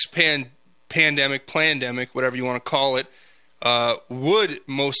the next pandemic, whatever you want to call it, would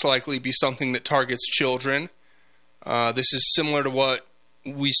most likely be something that targets children. This is similar to what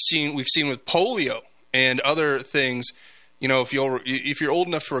we've seen with polio and other things. You know, if you're old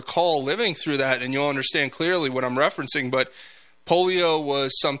enough to recall living through that, then you'll understand clearly what I'm referencing. But polio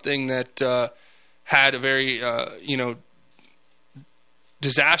was something that had a very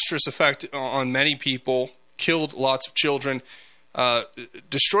disastrous effect on many people, killed lots of children,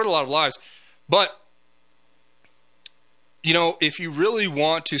 destroyed a lot of lives. But you know, if you really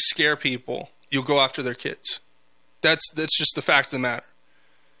want to scare people, you'll go after their kids. That's just the fact of the matter.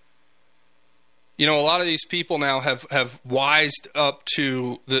 You know, a lot of these people now have wised up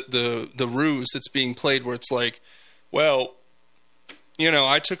to the ruse that's being played, where it's like, well, you know,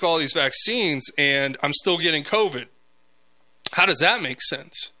 I took all these vaccines and I'm still getting COVID. How does that make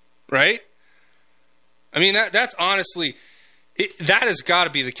sense, right? I mean, that's honestly, that has got to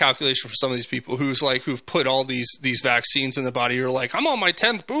be the calculation for some of these people who've put all these vaccines in the body. You're like, I'm on my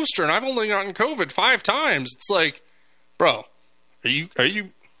 10th booster and I've only gotten COVID 5 times. It's like, bro, are you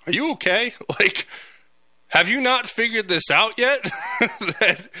okay? Like, have you not figured this out yet?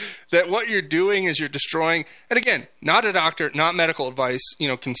 that what you're doing is you're destroying. And again, not a doctor, not medical advice. You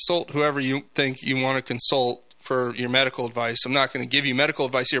know, consult whoever you think you want to consult for your medical advice. I'm not going to give you medical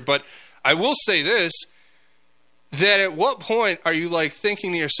advice here, but I will say this, that at what point are you like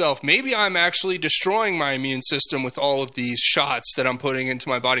thinking to yourself, maybe I'm actually destroying my immune system with all of these shots that I'm putting into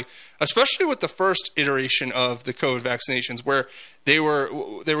my body, especially with the first iteration of the COVID vaccinations, where they were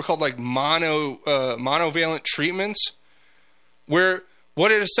called like monovalent treatments, where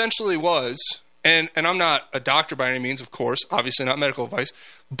what it essentially was, and I'm not a doctor by any means, of course, obviously not medical advice,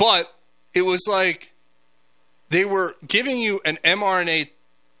 but it was like they were giving you an mRNA,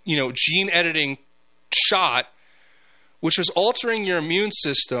 gene editing shot, which was altering your immune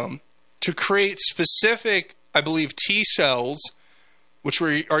system to create specific, I believe, T cells, which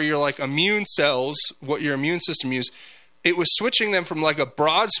are your like immune cells, what your immune system uses. It was switching them from like a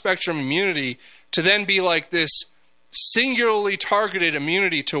broad spectrum immunity to then be like this singularly targeted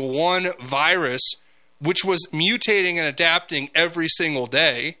immunity to one virus, which was mutating and adapting every single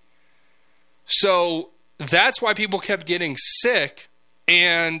day. So that's why people kept getting sick,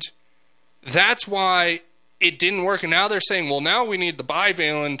 and that's why it didn't work. And now they're saying, well, now we need the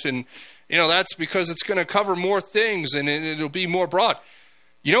bivalent, and that's because it's going to cover more things and it'll be more broad.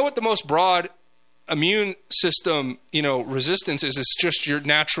 You know what the most broad immune system resistance is? It's just your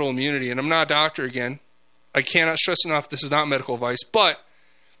natural immunity. And I'm not a doctor again, I cannot stress enough, this is not medical advice, but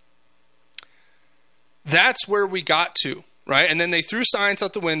that's where we got to, right? And then they threw science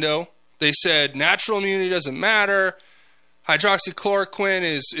out the window. They said natural immunity doesn't matter. Hydroxychloroquine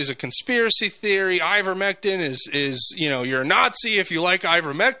is a conspiracy theory. Ivermectin is you're a Nazi if you like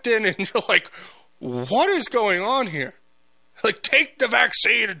ivermectin. And you're like, what is going on here? Like, take the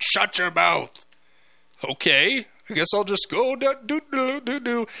vaccine and shut your mouth. Okay, I guess I'll just go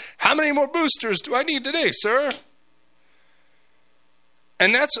do. How many more boosters do I need today, sir?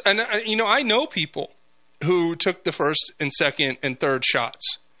 And I know people who took the first and second and third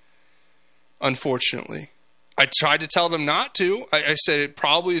shots, unfortunately. I tried to tell them not to. I said it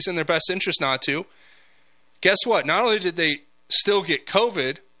probably is in their best interest not to. Guess what? Not only did they still get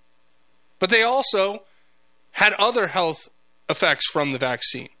COVID, but they also had other health effects from the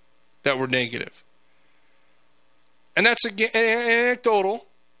vaccine that were negative. And that's anecdotal.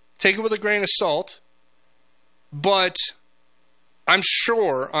 Take it with a grain of salt. But I'm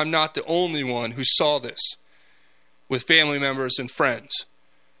sure I'm not the only one who saw this with family members and friends.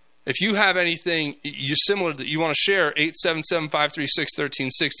 If you have anything similar that you want to share,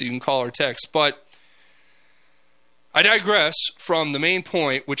 877-536-1360, you can call or text. But I digress from the main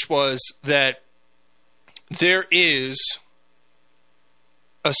point, which was that there is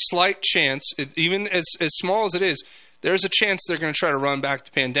a slight chance, even as small as it is, there's a chance they're going to try to run back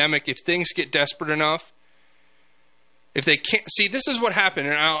the pandemic if things get desperate enough. If they can't see, this is what happened,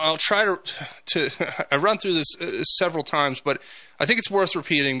 and I'll try to I run through this several times, but I think it's worth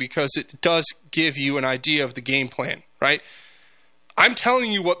repeating because it does give you an idea of the game plan, right? I'm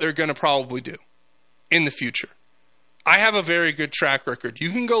telling you what they're going to probably do in the future. I have a very good track record.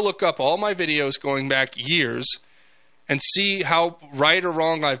 You can go look up all my videos going back years and see how right or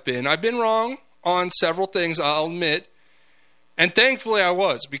wrong I've been. I've been wrong on several things, I'll admit, and thankfully I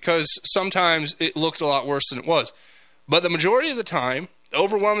was, because sometimes it looked a lot worse than it was. But the majority of the time, the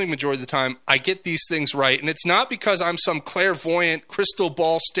overwhelming majority of the time, I get these things right. And it's not because I'm some clairvoyant, crystal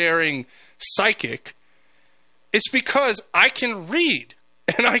ball staring psychic. It's because I can read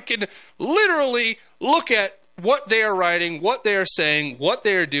and I can literally look at what they are writing, what they are saying, what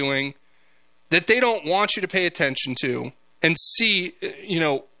they are doing that they don't want you to pay attention to, and see,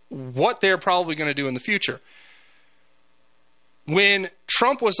 what they're probably going to do in the future. When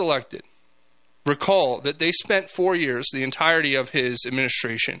Trump was elected, recall that they spent 4 years, the entirety of his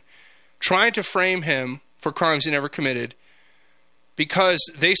administration, trying to frame him for crimes he never committed because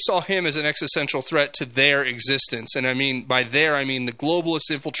they saw him as an existential threat to their existence. And by there, I mean the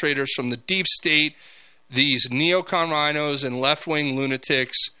globalist infiltrators from the deep state, these neocon rhinos and left-wing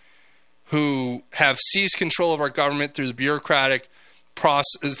lunatics who have seized control of our government through the bureaucratic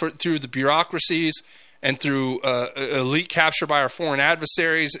process, through the bureaucracies, and through elite capture by our foreign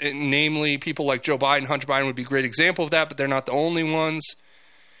adversaries, namely people like Joe Biden. Hunter Biden would be a great example of that, but they're not the only ones.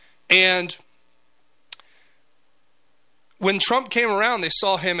 And when Trump came around, they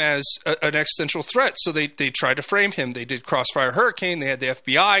saw him as an existential threat, so they tried to frame him. They did Crossfire Hurricane. They had the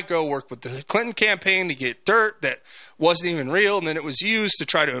FBI go work with the Clinton campaign to get dirt that wasn't even real, and then it was used to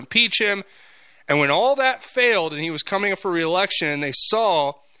try to impeach him. And when all that failed and he was coming up for re-election and they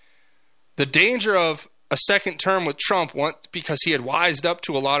saw the danger of a second term with Trump, because he had wised up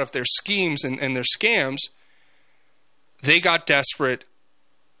to a lot of their schemes and their scams, they got desperate.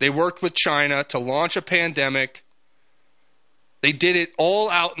 They worked with China to launch a pandemic. They did it all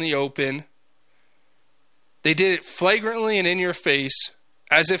out in the open. They did it flagrantly and in your face,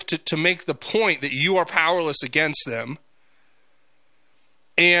 as if to make the point that you are powerless against them.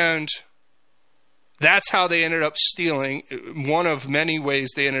 And that's how they ended up stealing, one of many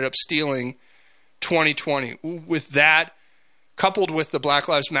ways they ended up stealing 2020. With that, coupled with the Black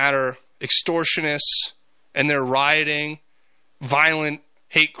Lives Matter extortionists and their rioting, violent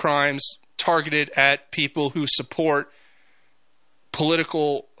hate crimes targeted at people who support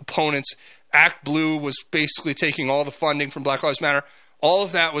political opponents. Act Blue was basically taking all the funding from Black Lives Matter. All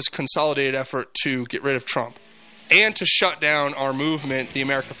of that was consolidated effort to get rid of Trump and to shut down our movement, the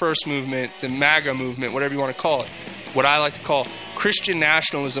America First movement, the MAGA movement, whatever you want to call it. What I like to call Christian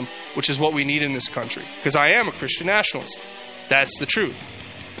nationalism, which is what we need in this country. Because I am a Christian nationalist. That's the truth.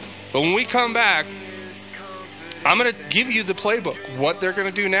 But when we come back, I'm going to give you the playbook, what they're going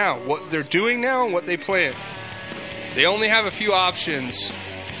to do now, what they're doing now, and what they plan. They only have a few options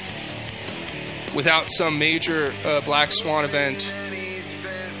without some major Black Swan event,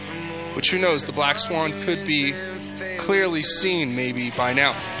 which who knows, the Black Swan could be clearly seen maybe by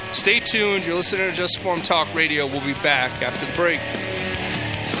now. Stay tuned. You're listening to Just Informed Talk Radio. We'll be back after the break.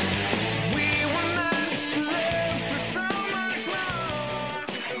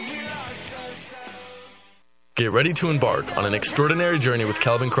 Get ready to embark on an extraordinary journey with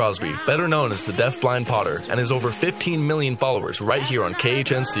Kelvin Crosby, better known as the Deaf Blind Potter, and his over 15 million followers right here on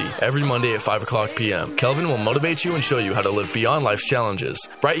KHNC every Monday at 5 o'clock p.m. Kelvin will motivate you and show you how to live beyond life's challenges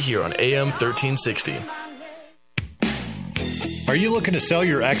right here on AM 1360. Are you looking to sell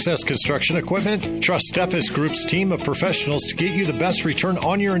your excess construction equipment? Trust Steffes Group's team of professionals to get you the best return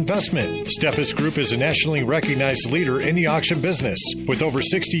on your investment. Steffes Group is a nationally recognized leader in the auction business with over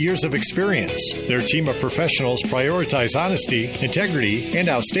 60 years of experience. Their team of professionals prioritize honesty, integrity, and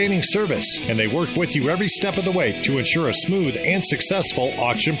outstanding service, and they work with you every step of the way to ensure a smooth and successful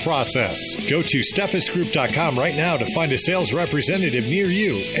auction process. Go to SteffesGroup.com right now to find a sales representative near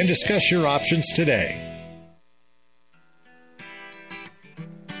you and discuss your options today.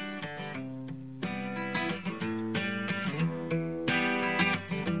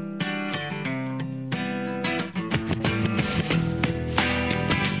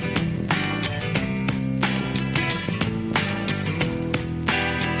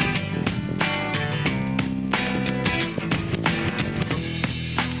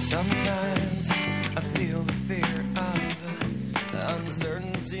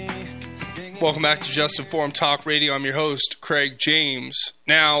 Welcome back to Just Informed Talk Radio. I'm your host, Craig James.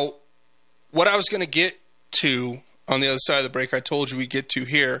 Now, what I was going to get to on the other side of the break, I told you we get to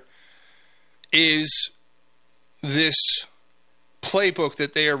here, is this playbook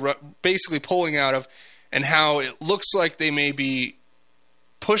that they are basically pulling out of and how it looks like they may be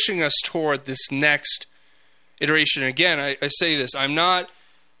pushing us toward this next iteration. Again, I say this, I'm not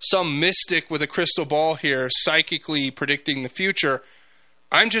some mystic with a crystal ball here psychically predicting the future.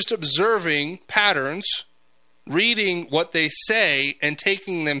 I'm just observing patterns, reading what they say, and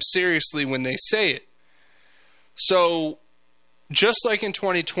taking them seriously when they say it. So, just like in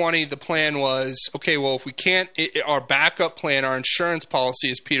 2020, the plan was, okay, well, if we can't, our backup plan, our insurance policy,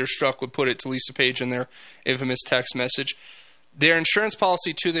 as Peter Strzok would put it to Lisa Page in their infamous text message, their insurance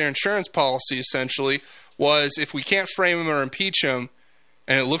policy to their insurance policy, essentially, was if we can't frame him or impeach him,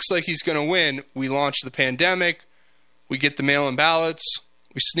 and it looks like he's going to win, we launch the pandemic, we get the mail-in ballots,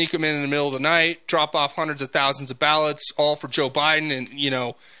 we sneak them in the middle of the night, drop off hundreds of thousands of ballots, all for Joe Biden, and,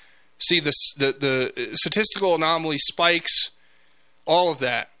 see the statistical anomaly spikes, all of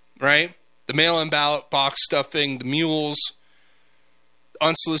that, right? The mail-in ballot box stuffing, the mules,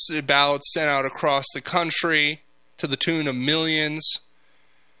 unsolicited ballots sent out across the country to the tune of millions,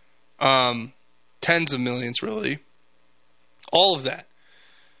 tens of millions, really. All of that.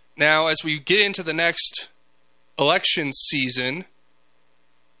 Now, as we get into the next election season,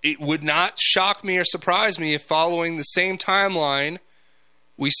 it would not shock me or surprise me if following the same timeline,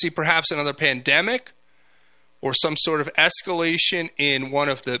 we see perhaps another pandemic or some sort of escalation in one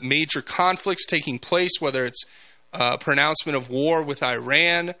of the major conflicts taking place, whether it's pronouncement of war with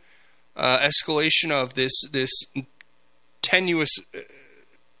Iran, escalation of this tenuous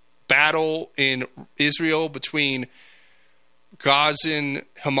battle in Israel between Gazan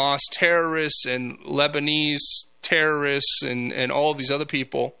Hamas terrorists and Lebanese terrorists and all of these other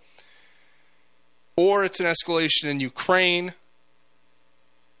people, or it's an escalation in Ukraine.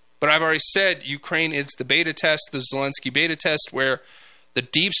 But I've already said Ukraine is the beta test, the Zelensky beta test, where the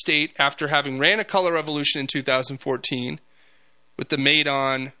deep state, after having ran a color revolution in 2014 with the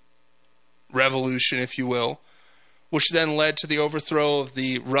Maidan revolution, if you will, which then led to the overthrow of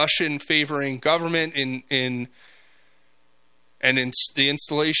the Russian-favoring government and in the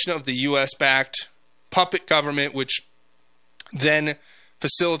installation of the U.S.-backed puppet government, which then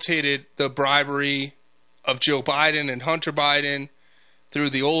facilitated the bribery of Joe Biden and Hunter Biden through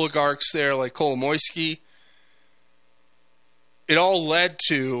the oligarchs there like Kolomoisky. It all led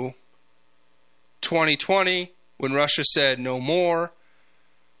to 2020 when Russia said no more,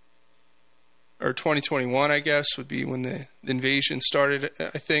 or 2021, I guess, would be when the invasion started,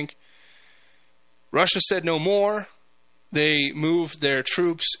 I think. Russia said no more. They moved their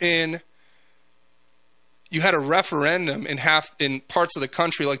troops in. You had a referendum in parts of the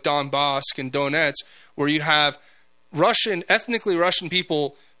country like Donbass and Donetsk, where you have ethnically Russian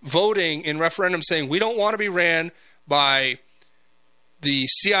people voting in referendum saying, we don't want to be ran by the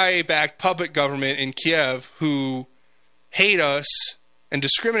CIA-backed puppet government in Kiev who hate us and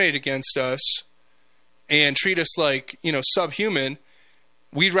discriminate against us and treat us like, subhuman.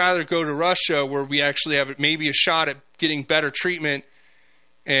 We'd rather go to Russia where we actually have maybe a shot at getting better treatment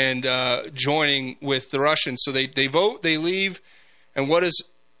and joining with the Russians. So they vote, they leave, and what does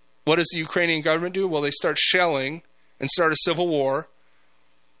the Ukrainian government do? Well, they start shelling and start a civil war,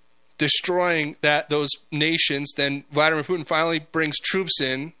 destroying those nations. Then Vladimir Putin finally brings troops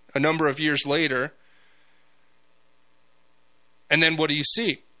in a number of years later. And then what do you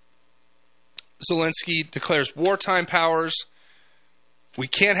see? Zelensky declares wartime powers. We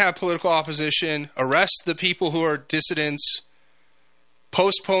can't have political opposition, arrest the people who are dissidents,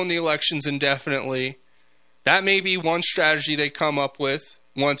 postpone the elections indefinitely. That may be one strategy they come up with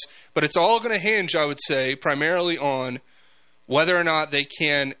once, but it's all going to hinge, I would say, primarily on whether or not they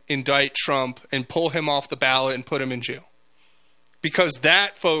can indict Trump and pull him off the ballot and put him in jail. Because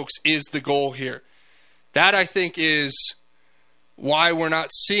that, folks, is the goal here. That, I think, is why we're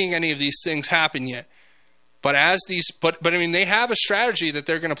not seeing any of these things happen yet. But I mean, they have a strategy that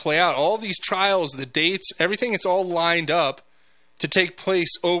they're going to play out. All these trials, the dates, everything, it's all lined up to take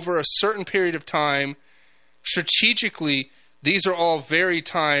place over a certain period of time. Strategically, these are all very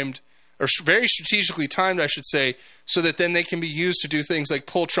timed, or very strategically timed, I should say, so that then they can be used to do things like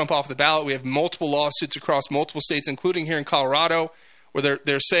pull Trump off the ballot. We have multiple lawsuits across multiple states, including here in Colorado, where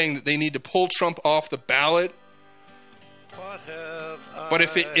they're saying that they need to pull Trump off the ballot. But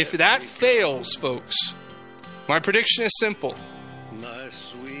if that fails, folks, my prediction is simple.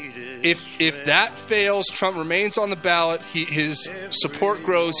 If that fails, Trump remains on the ballot. His support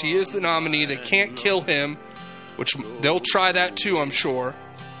grows. He is the nominee. They can't kill him, which they'll try that too, I'm sure,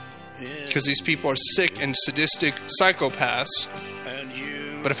 because these people are sick and sadistic psychopaths.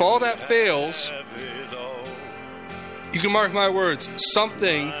 But if all that fails, you can mark my words,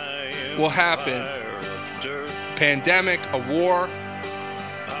 something will happen. Pandemic, a war,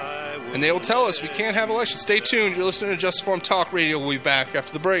 and they will tell us we can't have elections. Stay tuned. You're listening to Just Informed Talk Radio. We'll be back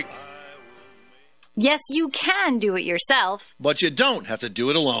after the break. Yes, you can do it yourself. But you don't have to do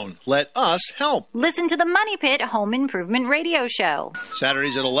it alone. Let us help. Listen to the Money Pit Home Improvement Radio Show.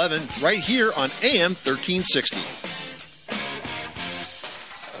 Saturdays at 11, right here on AM 1360.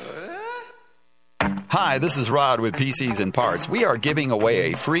 Hi, this is Rod with PCs and Parts. We are giving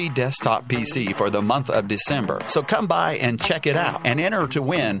away a free desktop PC for the month of December. So come by and check it out and enter to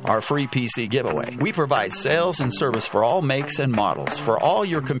win our free PC giveaway. We provide sales and service for all makes and models. For all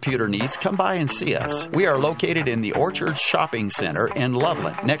your computer needs, come by and see us. We are located in the Orchard Shopping Center in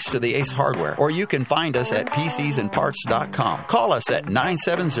Loveland, next to the Ace Hardware, or you can find us at PCsandParts.com. Call us at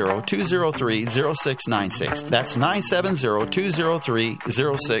 970-203-0696. That's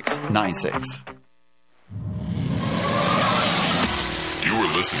 970-203-0696.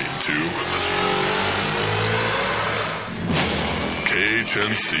 You're listening to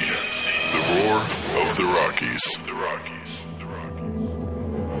KHNC, the roar of the Rockies.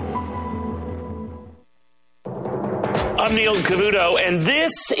 I'm Neil Cavuto, and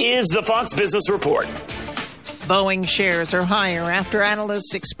this is the Fox Business Report. Boeing shares are higher after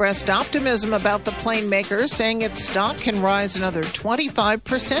analysts expressed optimism about the plane maker, saying its stock can rise another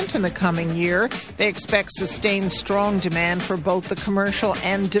 25% in the coming year. They expect sustained strong demand for both the commercial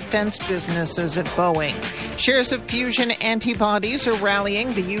and defense businesses at Boeing. Shares of Fusion Antibodies are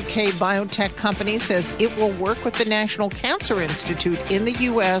rallying. The UK biotech company says it will work with the National Cancer Institute in the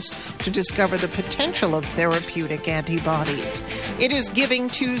U.S. to discover the potential of therapeutic antibodies. It is Giving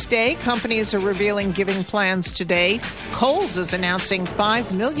Tuesday. Companies are revealing giving plans today. Kohl's is announcing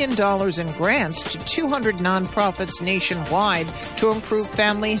 $5 million in grants to 200 nonprofits nationwide to improve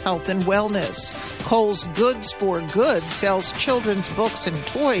family health and wellness. Kohl's Goods for Good sells children's books and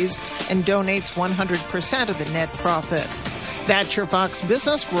toys and donates 100% of the net profit. That's your Fox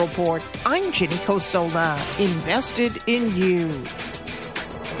Business Report. I'm Ginny Cosola. Invested in you.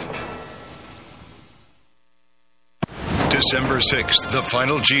 December 6th, the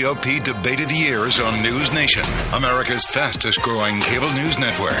final GOP debate of the year is on News Nation, America's fastest-growing cable news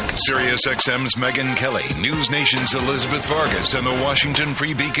network. SiriusXM's Megyn Kelly, News Nation's Elizabeth Vargas, and the Washington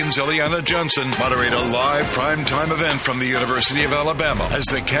Free Beacon's Eliana Johnson moderate a live primetime event from the University of Alabama as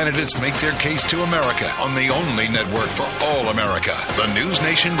the candidates make their case to America on the only network for all America. The News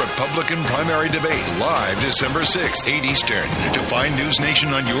Nation Republican primary debate, live December 6th, 8 Eastern. To find News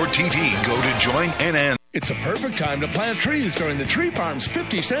Nation on your TV, go to JoinNN. It's a perfect time to plant trees during the Tree Farm's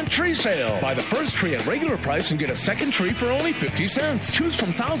 50-cent tree sale. Buy the first tree at regular price and get a second tree for only 50 cents. Choose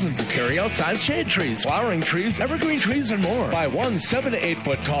from thousands of carry-out size shade trees, flowering trees, evergreen trees, and more. Buy one 7 to 8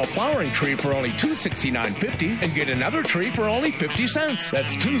 foot tall flowering tree for only $269.50 and get another tree for only 50 cents.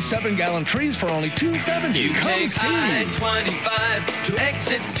 That's 2 7-gallon trees for only $270. You Come take see. I-25 to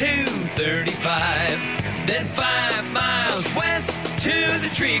exit 235, then 5 miles west to the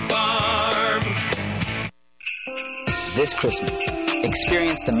Tree Farm. This Christmas,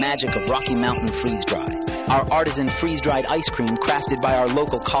 experience the magic of Rocky Mountain Freeze Dry. Our artisan freeze-dried ice cream crafted by our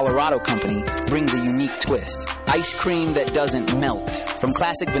local Colorado company brings a unique twist. Ice cream that doesn't melt. From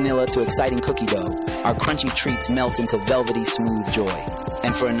classic vanilla to exciting cookie dough, our crunchy treats melt into velvety smooth joy.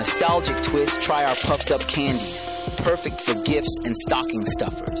 And for a nostalgic twist, try our puffed up candies. perfect for gifts and stocking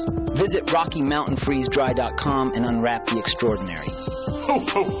stuffers. Visit RockyMountainFreezeDry.com and unwrap the extraordinary. Ho,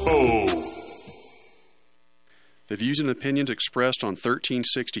 ho, ho! The views and opinions expressed on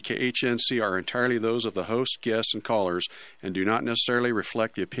 1360 KHNC are entirely those of the host, guests, and callers, and do not necessarily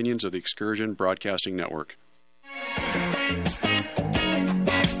reflect the opinions of the Excursion Broadcasting Network.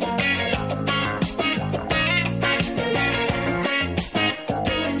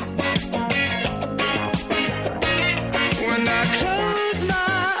 When I close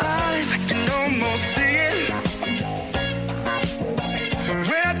my eyes, I can almost see it.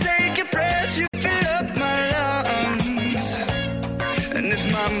 When I take a breath, you fill up my lungs. And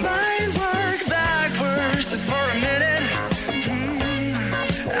if my mind works backwards just for a minute,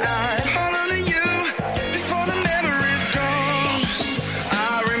 I'd hold on to you before the memory's gone.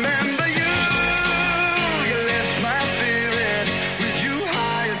 I remember you, you lift my spirit. With you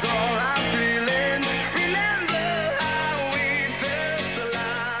high is all I'm feeling. Remember how we felt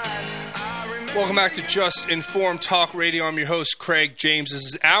alive. Welcome back to Just Informed Talk Radio. I'm your host, Craig James. This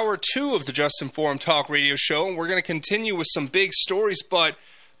is hour 2 of the Just Informed Talk Radio show, and we're going to continue with some big stories. But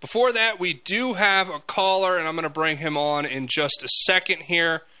before that, we do have a caller, and I'm going to bring him on in just a second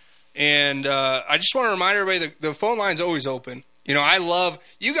here. And I just want to remind everybody that the phone line's always open. You know, I love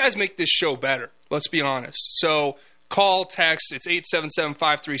 – you guys make this show better. Let's be honest. So call, text. It's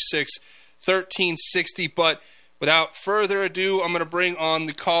 877-536-1360. But without further ado, I'm going to bring on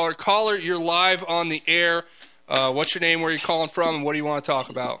the caller. Caller, you're live on the air. What's your name, where are you calling from, and what do you want to talk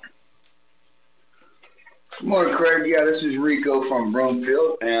about? Good morning, Craig. Yeah, this is Rico from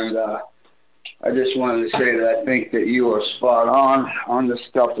Broomfield, and I just wanted to say that I think that you are spot on this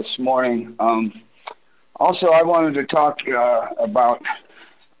stuff this morning. Also, I wanted to talk about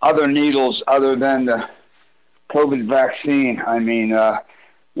other needles other than the COVID vaccine. I mean,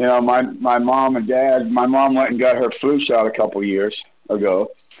 you know, my mom and dad, my mom went and got her flu shot a couple years ago,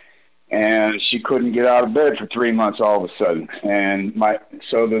 and she couldn't get out of bed for 3 months all of a sudden. And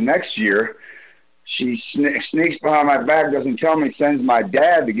so the next year, she sneaks behind my back, doesn't tell me, sends my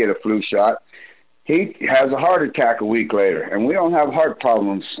dad to get a flu shot. He has a heart attack a week later, and we don't have heart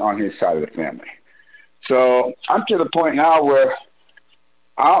problems on his side of the family. So I'm to the point now where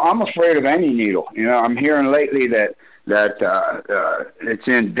I'm afraid of any needle. You know, I'm hearing lately that it's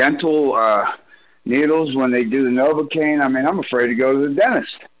in dental needles when they do the Novocaine. I mean, I'm afraid to go to the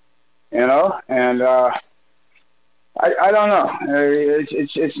dentist, you know, and I don't know.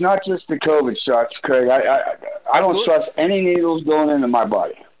 It's not just the COVID shots, Craig. I don't trust any needles going into my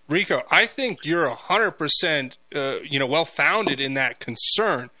body. Rico, I think you're 100% well-founded in that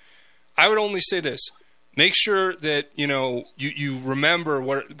concern. I would only say this. Make sure that, you remember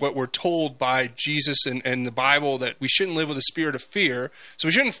what we're told by Jesus and the Bible, that we shouldn't live with a spirit of fear. So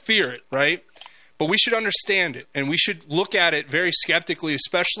we shouldn't fear it, right? But we should understand it, and we should look at it very skeptically,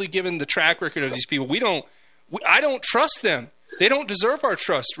 especially given the track record of these people. I don't trust them. They don't deserve our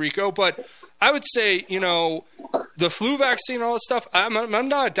trust, Rico. But I would say, the flu vaccine and all this stuff, I'm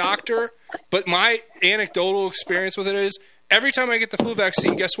not a doctor, but my anecdotal experience with it is every time I get the flu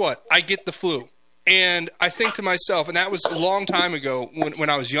vaccine, guess what? I get the flu. And I think to myself, and that was a long time ago when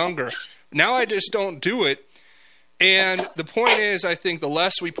I was younger. Now I just don't do it. And the point is, I think the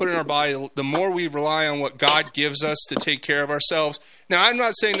less we put in our body, the more we rely on what God gives us to take care of ourselves. Now, I'm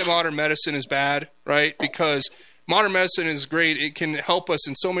not saying that modern medicine is bad, right? Because modern medicine is great. It can help us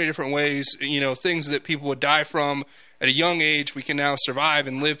in so many different ways. Things that people would die from at a young age, we can now survive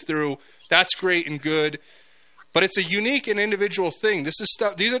and live through. That's great and good. But it's a unique and individual thing. This is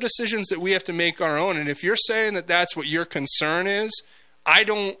stuff. These are decisions that we have to make our own. And if you're saying that that's what your concern is, I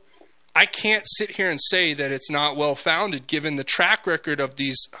can't sit here and say that it's not well-founded given the track record of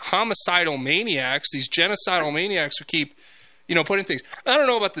these homicidal maniacs, these genocidal maniacs who keep, putting things. I don't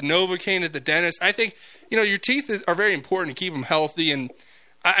know about the Novocaine at the dentist. I think, your teeth are very important to keep them healthy. And,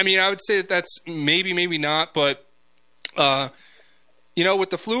 I would say that that's maybe not. But, with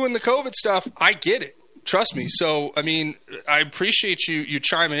the flu and the COVID stuff, I get it. Trust me. So, I appreciate you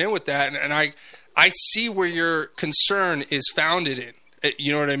chiming in with that. And I see where your concern is founded in.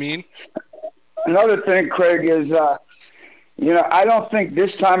 You know what I mean? Another thing, Craig, is, I don't think this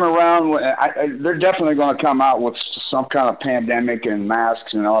time around, they're definitely going to come out with some kind of pandemic and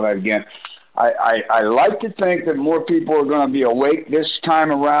masks and all that again. I like to think that more people are going to be awake this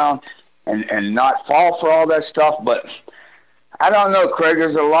time around and not fall for all that stuff. But I don't know, Craig.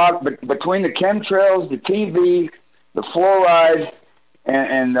 There's a lot between the chemtrails, the TV, the fluoride,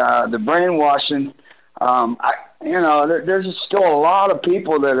 and the brainwashing. There's still a lot of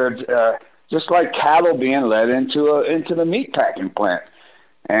people that are just like cattle being led into the meat packing plant,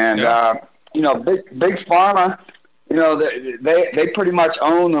 and big pharma you know, they pretty much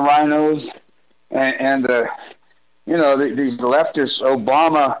own the rhinos and you know, these leftist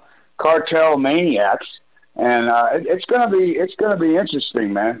Obama cartel maniacs. And it's gonna be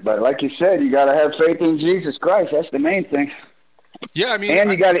interesting, man. But like you said, you got to have faith in Jesus Christ. That's the main thing. Yeah, I mean,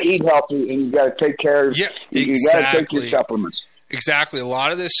 and you got to eat healthy, and you got to take care of. Yeah, you got to take your supplements. Exactly. A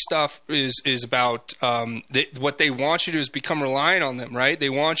lot of this stuff is about what they want you to do is become reliant on them, right? They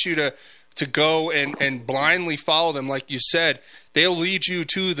want you to go and blindly follow them, like you said. They'll lead you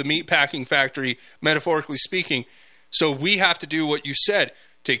to the meatpacking factory, metaphorically speaking. So we have to do what you said.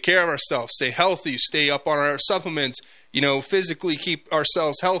 Take care of ourselves, stay healthy, stay up on our supplements, you know, physically keep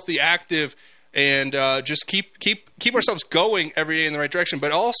ourselves healthy, active, and just keep ourselves going every day in the right direction.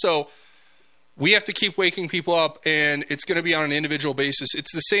 But also, we have to keep waking people up, and it's going to be on an individual basis.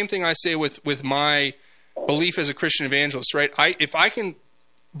 It's the same thing I say with my belief as a Christian evangelist, right? If I can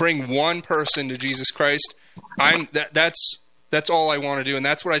bring one person to Jesus Christ, that's all I want to do, and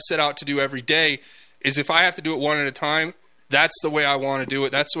that's what I set out to do every day. Is if I have to do it one at a time, that's the way I want to do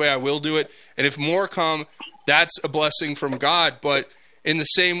it. That's the way I will do it. And if more come, that's a blessing from God. But in the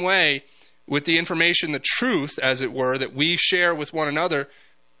same way, with the information, the truth, as it were, that we share with one another,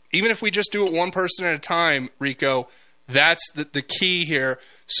 even if we just do it one person at a time, Rico, that's the key here.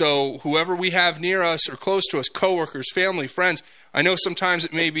 So whoever we have near us or close to us, coworkers, family, friends, I know sometimes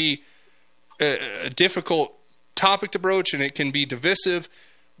it may be a difficult topic to broach and it can be divisive,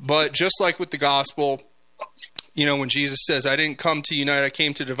 but just like with the gospel, you know, when Jesus says, I didn't come to unite, I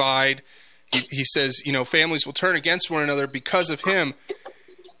came to divide. He says, you know, families will turn against one another because of him.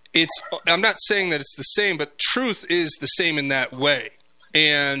 I'm not saying that it's the same, but truth is the same in that way.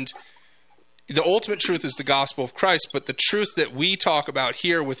 And the ultimate truth is the gospel of Christ, but the truth that we talk about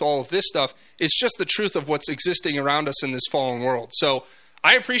here with all of this stuff is just the truth of what's existing around us in this fallen world. So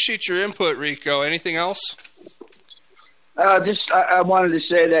I appreciate your input, Rico. Anything else? I wanted to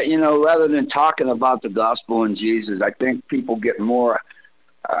say that, you know, rather than talking about the gospel and Jesus, I think people get more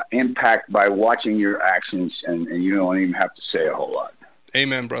impact by watching your actions, and you don't even have to say a whole lot.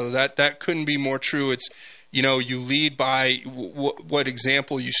 Amen, brother. That couldn't be more true. It's, you know, you lead by what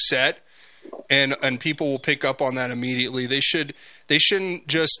example you set, and people will pick up on that immediately. They shouldn't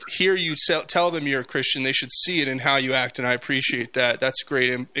just hear you tell them you're a Christian. They should see it in how you act, and I appreciate that. That's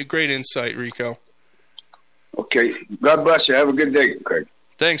great insight, Rico. Okay. God bless you. Have a good day, Craig.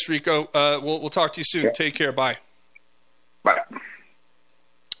 Thanks, Rico. We'll talk to you soon. Yeah. Take care. Bye. Bye.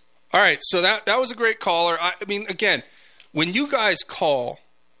 All right. So that was a great caller. I mean, again, when you guys call,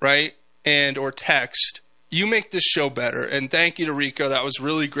 right, and or text, you make this show better. And thank you to Rico. That was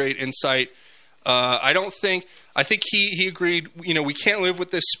really great insight. I think he agreed, you know, we can't live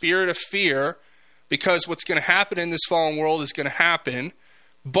with this spirit of fear because what's going to happen in this fallen world is going to happen.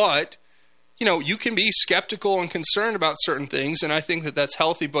 But you know, you can be skeptical and concerned about certain things, and I think that that's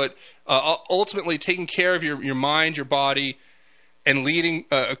healthy, but ultimately taking care of your mind, your body, and leading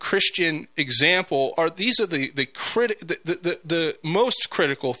a Christian example these are the most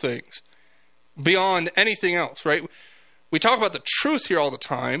critical things beyond anything else, right? We talk about the truth here all the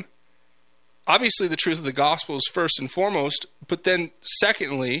time. Obviously, the truth of the gospel is first and foremost, but then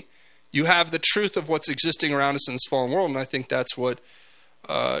secondly, you have the truth of what's existing around us in this fallen world, and I think that's what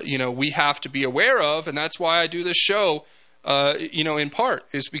you know, we have to be aware of, and that's why I do this show, you know, in part,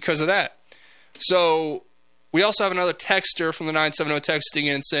 is because of that. So we also have another texter from the 970 texting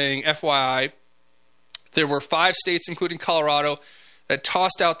in saying, FYI, there were 5 states, including Colorado, that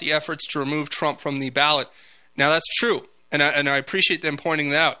tossed out the efforts to remove Trump from the ballot. Now, that's true, and I appreciate them pointing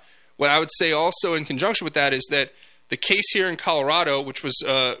that out. What I would say also in conjunction with that is that the case here in Colorado, which was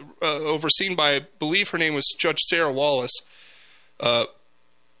overseen by, I believe her name was Judge Sarah Wallace,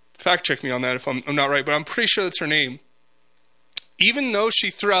 fact check me on that if I'm not right, but I'm pretty sure that's her name. Even though she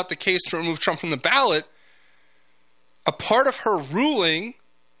threw out the case to remove Trump from the ballot, a part of her ruling,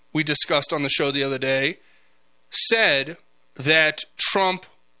 we discussed on the show the other day, said that Trump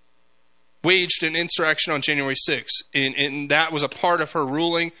waged an insurrection on January 6th. And that was a part of her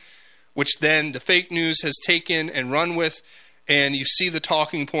ruling, which then the fake news has taken and run with. And you see the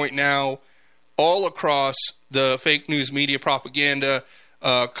talking point now all across the fake news media propaganda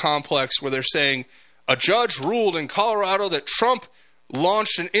complex where they're saying a judge ruled in Colorado that Trump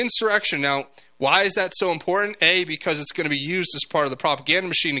launched an insurrection. Now, why is that so important? A, because it's going to be used as part of the propaganda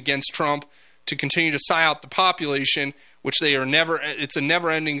machine against Trump to continue to psyop the population, which it's a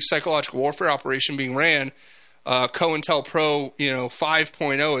never-ending psychological warfare operation being ran. COINTELPRO,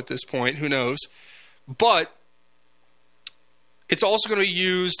 5.0 at this point, who knows? But it's also going to be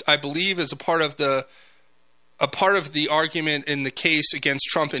used, I believe, as a part of the argument in the case against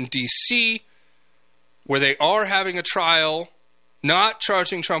Trump in D.C., where they are having a trial, not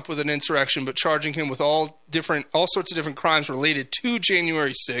charging Trump with an insurrection, but charging him with all sorts of different crimes related to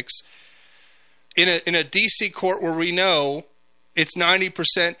January 6th, in a D.C. court where we know it's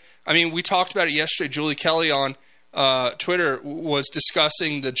 90%. I mean, we talked about it yesterday. Julie Kelly on Twitter was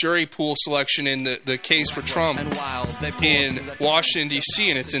discussing the jury pool selection in the case for Trump in Washington, D.C.,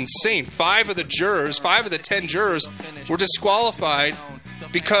 and it's insane. 5 of the 10 jurors were disqualified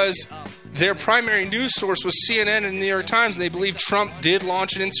because their primary news source was CNN and the New York Times, and they believe Trump did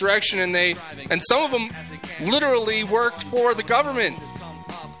launch an insurrection, and some of them literally worked for the government.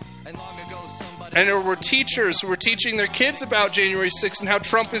 And there were teachers who were teaching their kids about January 6th and how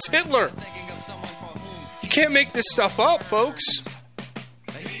Trump is Hitler. You can't make this stuff up, folks.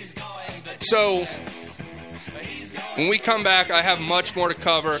 So, when we come back, I have much more to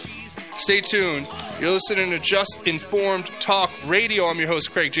cover. Stay tuned. You're listening to Just Informed Talk Radio. I'm your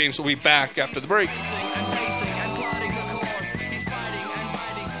host, Craig James. We'll be back after the break.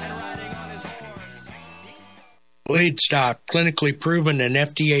 Bleed Stop, clinically proven and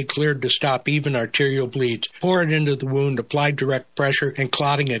FDA cleared to stop even arterial bleeds. Pour it into the wound, apply direct pressure, and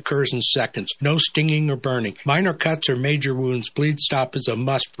clotting occurs in seconds. No stinging or burning. Minor cuts or major wounds, Bleed Stop is a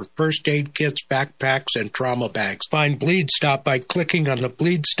must for first aid kits, backpacks, and trauma bags. Find Bleed Stop by clicking on the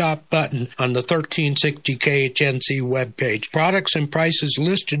Bleed Stop button on the 1360 KHNC webpage. Products and prices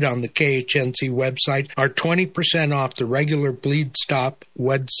listed on the KHNC website are 20% off the regular Bleed Stop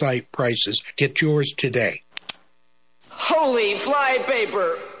website prices. Get yours today. Holy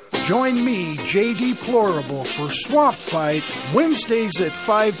flypaper! Join me, J.D. Plorable, for Swamp Fight Wednesdays at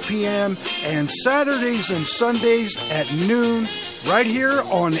 5 p.m. and Saturdays and Sundays at noon, right here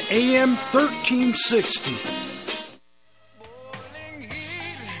on AM 1360.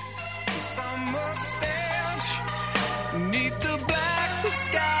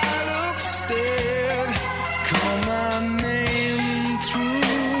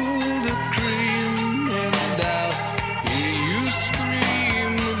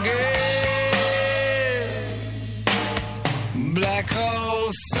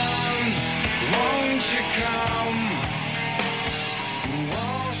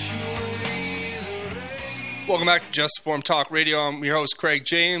 Welcome back to Just Informed Talk Radio. I'm your host, Craig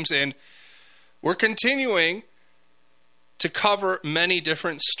James, and we're continuing to cover many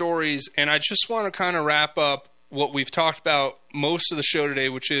different stories, and I just want to kind of wrap up what we've talked about most of the show today,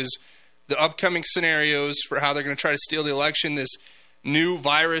 which is the upcoming scenarios for how they're going to try to steal the election, this new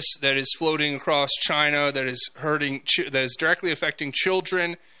virus that is floating across China that is that is directly affecting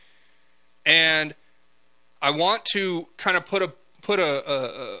children. And I want to kind of put a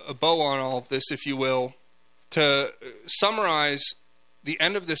bow on all of this, if you will, to summarize the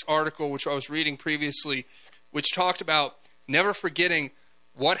end of this article, which I was reading previously, which talked about never forgetting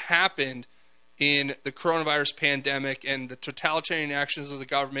what happened in the coronavirus pandemic and the totalitarian actions of the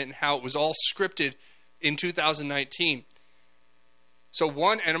government and how it was all scripted in 2019. So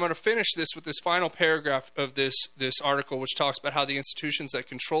and I'm going to finish this with this final paragraph of this article, which talks about how the institutions that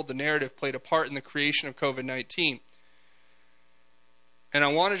controlled the narrative played a part in the creation of COVID-19. And I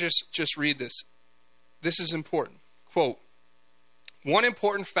want to just read this. This is important. Quote, one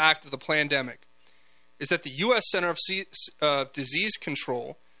important fact of the pandemic is that the U.S. Center of Disease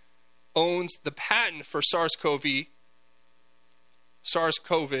Control owns the patent for SARS-CoV-2,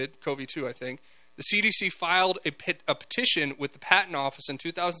 I think. The CDC filed a petition with the Patent Office in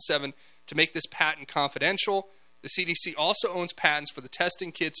 2007 to make this patent confidential. The CDC also owns patents for the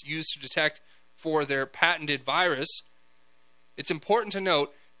testing kits used to detect for their patented virus. It's important to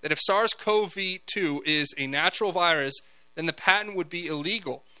note that if SARS-CoV-2 is a natural virus, then the patent would be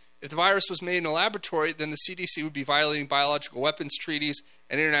illegal. If the virus was made in a laboratory, then the CDC would be violating biological weapons treaties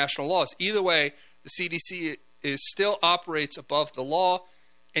and international laws. Either way, the CDC still operates above the law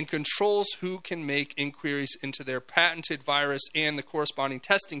and controls who can make inquiries into their patented virus and the corresponding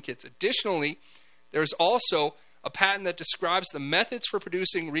testing kits. Additionally, there's also a patent that describes the methods for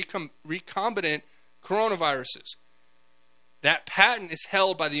producing recombinant coronaviruses. That patent is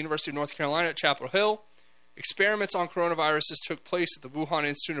held by the University of North Carolina at Chapel Hill. Experiments on coronaviruses took place at the Wuhan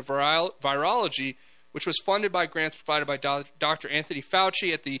Institute of Virology, which was funded by grants provided by Dr. Anthony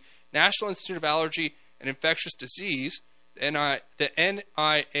Fauci at the National Institute of Allergy and Infectious Disease, the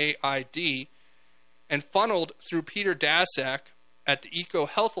NIAID, and funneled through Peter Daszak at the Eco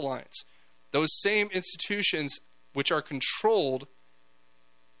Health Alliance. Those same institutions which are controlled,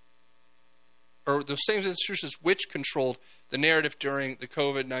 or those same institutions which controlled the narrative during the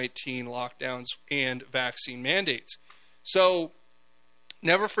COVID-19 lockdowns and vaccine mandates. So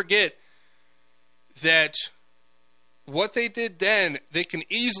never forget that what they did then, they can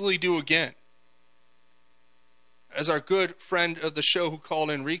easily do again. as our good friend of the show who called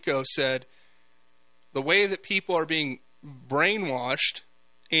in, Rico, said, the way that people are being brainwashed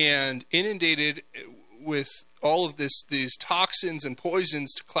and inundated with all of these toxins and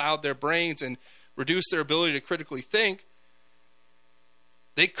poisons to cloud their brains and reduce their ability to critically think,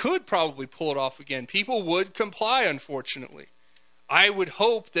 they could probably pull it off again. People would comply, unfortunately. I would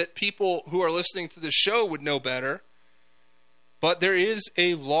hope that people who are listening to this show would know better, but there is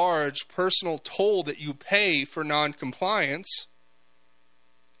a large personal toll that you pay for non-compliance.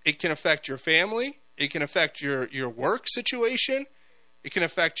 It can affect your family. It can affect your work situation. It can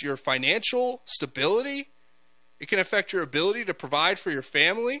affect your financial stability. It can affect your ability to provide for your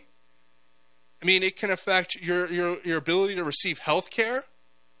family. I mean, it can affect your ability to receive health care.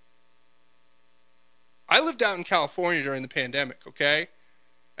 I lived out in California during the pandemic, okay?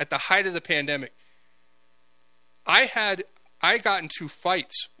 At the height of the pandemic. I got into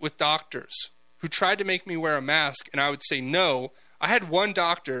fights with doctors who tried to make me wear a mask, and I would say no. I had one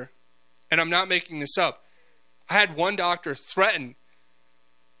doctor, and I'm not making this up, I had one doctor threaten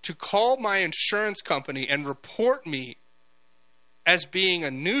to call my insurance company and report me as being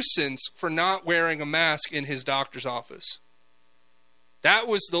a nuisance for not wearing a mask in his doctor's office. That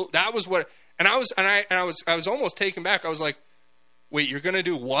was what, and I was almost taken back. I was like, wait, you're going to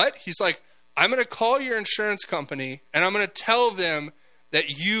do what? He's like, I'm going to call your insurance company and I'm going to tell them that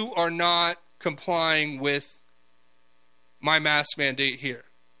you are not complying with my mask mandate here.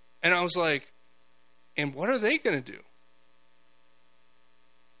 And I was like, and what are they going to do?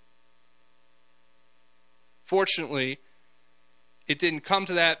 Fortunately, it didn't come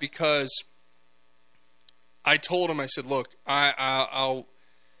to that because I told him, I said, look, you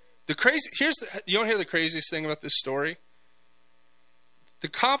don't hear the craziest thing about this story? The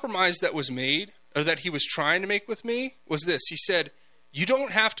compromise that was made, or that he was trying to make with me, was this. He said, you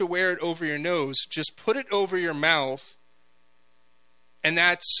don't have to wear it over your nose, just put it over your mouth, and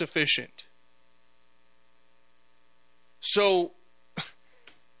that's sufficient. So,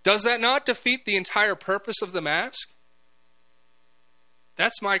 does that not defeat the entire purpose of the mask?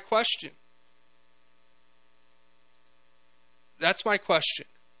 That's my question. That's my question,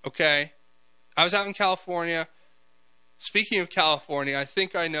 okay? I was out in California. Speaking of California, I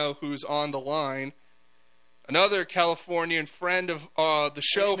think I know who's on the line. Another Californian friend of the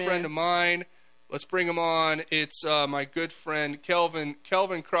show, friend of mine. Let's bring him on. It's my good friend, Kelvin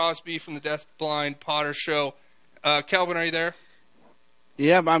Crosby from the Deaf Blind Potter Show. Kelvin, are you there?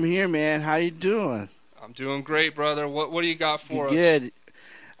 Yep, I'm here, man. How you doing? I'm doing great, brother. What do you got for us? Good.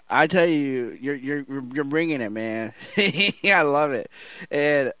 I tell you, you're bringing it, man. I love it,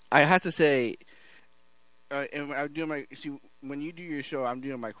 and I have to say, and I do when you do your show, I'm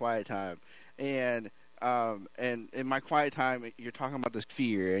doing my quiet time, and in my quiet time, you're talking about this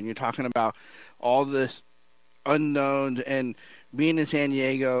fear, and you're talking about all this unknowns, and being in San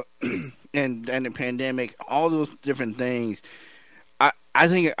Diego, and the pandemic, all those different things. I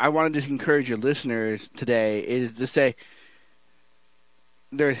think I want to just encourage your listeners today is to say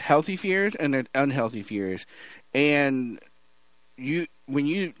there's healthy fears and there's unhealthy fears. And when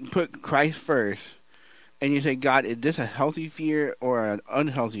you put Christ first and you say, God, is this a healthy fear or an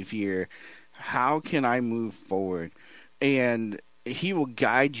unhealthy fear? How can I move forward? And He will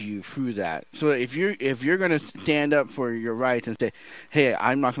guide you through that. So if you're going to stand up for your rights and say, hey,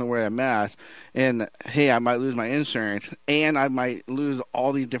 I'm not going to wear a mask, and hey, I might lose my insurance, and I might lose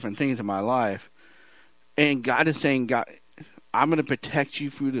all these different things in my life, and God is saying, God, I'm going to protect you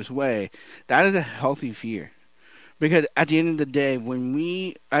through this way, that is a healthy fear. Because at the end of the day, when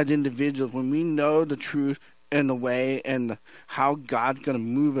we as individuals, when we know the truth and the way and how God's going to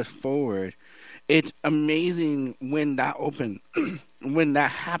move us forward, it's amazing when that when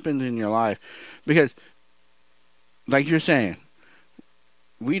that happens in your life, because, like you're saying,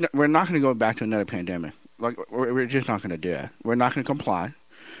 we're not going to go back to another pandemic. Like we're just not going to do it. We're not going to comply.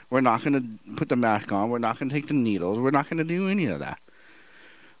 We're not going to put the mask on. We're not going to take the needles. We're not going to do any of that.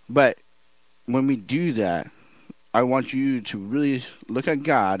 But when we do that, I want you to really look at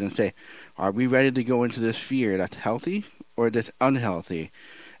God and say, are we ready to go into this fear that's healthy or that's unhealthy?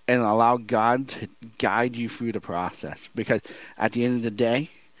 And allow God to guide you through the process. Because at the end of the day,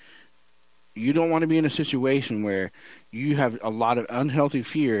 you don't want to be in a situation where you have a lot of unhealthy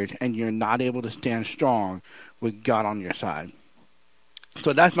fears and you're not able to stand strong with God on your side.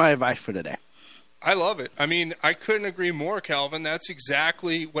 So that's my advice for today. I love it. I mean, I couldn't agree more, Calvin. That's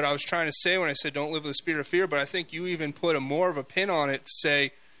exactly what I was trying to say when I said don't live with the spirit of fear, but I think you even put more of a pin on it to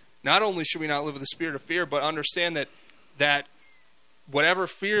say not only should we not live with the spirit of fear, but understand that whatever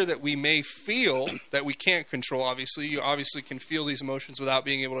fear that we may feel that we can't control, obviously, you obviously can feel these emotions without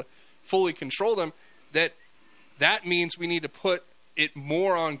being able to fully control them, that that means we need to put it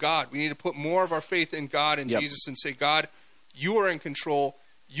more on God. We need to put more of our faith in God and Jesus and say, God, you are in control.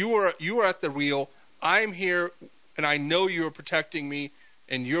 You are at the wheel. I'm here, and I know you are protecting me,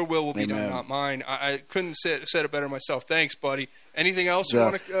 and your will be done, not mine. I couldn't said it better myself. Thanks, buddy. Anything else you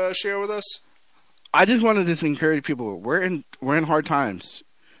want to share with us? I just want to just encourage people. We're in hard times.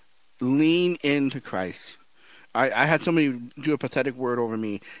 Lean into Christ. I had somebody do a pathetic word over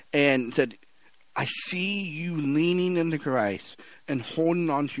me and said, I see you leaning into Christ and holding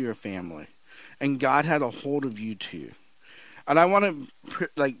on to your family. And God had a hold of you too. And I want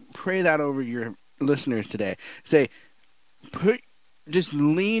to pray that over your listeners today. Say, just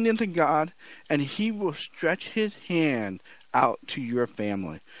lean into God, and He will stretch His hand out to your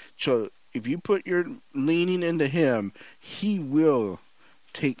family. So if you put your leaning into Him, He will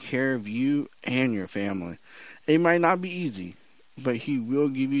take care of you and your family. It might not be easy, but He will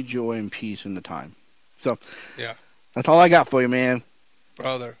give you joy and peace in the time. So that's all I got for you, man.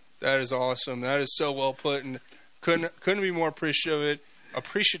 Brother, that is awesome. That is so well put, and couldn't be more appreciative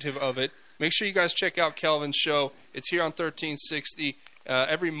of it. Make sure you guys check out Kelvin's show. It's here on 1360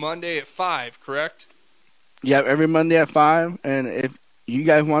 every Monday at 5, correct? Yeah, every Monday at 5. And if you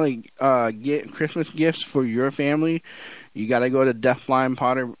guys want to get Christmas gifts for your family, you got to go to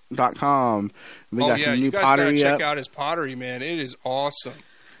deafblindpotter.com. We got some new you guys got to check out his pottery, man. It is awesome.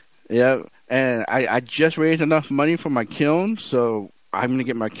 Yeah, and I just raised enough money for my kiln, so I'm going to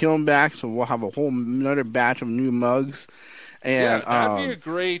get my kiln back, so we'll have a whole another batch of new mugs. And, that'd be a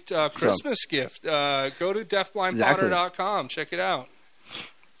great Christmas gift. Go to deafblindpotter.com. Check it out.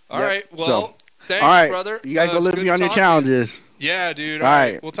 All right. Well, thanks, brother. You guys go live on your challenges. Yeah, dude. All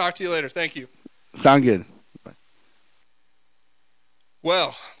right. We'll talk to you later. Thank you. Sound good. Bye.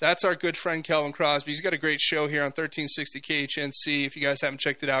 Well, that's our good friend Kelvin Crosby. He's got a great show here on 1360 KHNC. If you guys haven't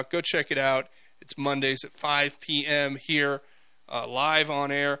checked it out, go check it out. It's Mondays at 5 p.m. here, live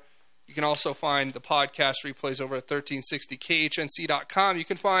on air. You can also find the podcast replays over at 1360khnc.com. You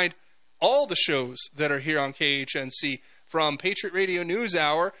can find all the shows that are here on KHNC, from Patriot Radio News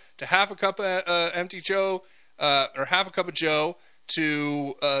Hour to Half a Cup of Empty Joe, or Half a Cup of Joe,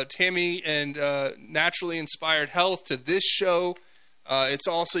 to Tammy and Naturally Inspired Health, to this show. It's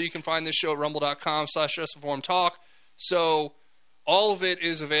also, you can find this show at rumble.com/JustReformTalk. So all of it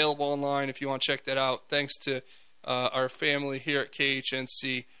is available online if you want to check that out. Thanks to our family here at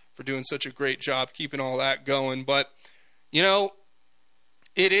KHNC for doing such a great job keeping all that going. But, you know,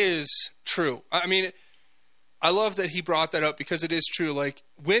 it is true. I mean, I love that he brought that up, because it is true. Like,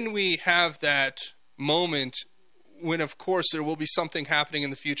 when we have that moment when, of course, there will be something happening in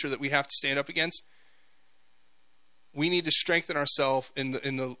the future that we have to stand up against, we need to strengthen ourselves in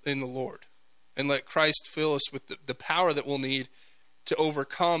the Lord and let Christ fill us with the power that we'll need to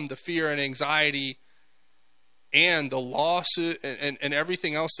overcome the fear and anxiety and the loss and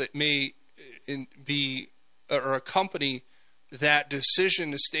everything else that may be or accompany that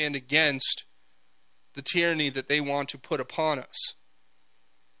decision to stand against the tyranny that they want to put upon us.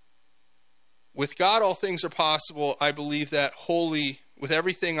 With God, all things are possible. I believe that wholly with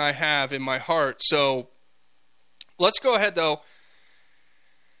everything I have in my heart. So let's go ahead, though,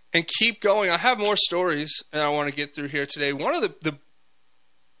 and keep going. I have more stories that I want to get through here today. One of the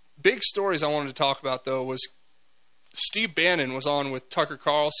big stories I wanted to talk about, though, was Steve Bannon was on with Tucker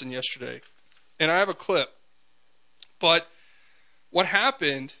Carlson yesterday. And I have a clip. But what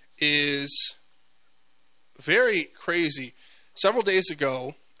happened is very crazy. Several days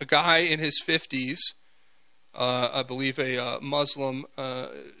ago, a guy in his 50s, I believe a Muslim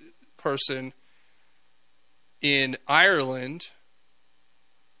person in Ireland,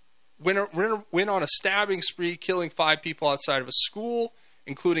 went on a stabbing spree, killing 5 people outside of a school,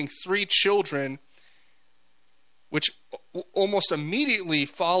 including 3 children, which almost immediately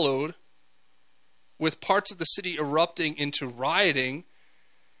followed with parts of the city erupting into rioting.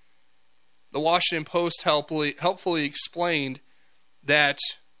 The Washington Post helpfully explained that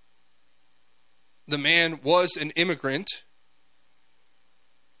the man was an immigrant,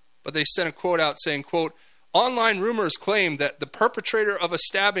 but they sent a quote out saying, quote, "Online rumors claim that the perpetrator of a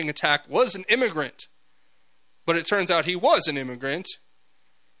stabbing attack was an immigrant, but it turns out he was an immigrant,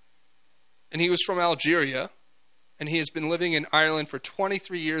 and he was from Algeria, and he has been living in Ireland for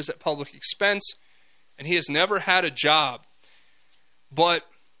 23 years at public expense, and he has never had a job." But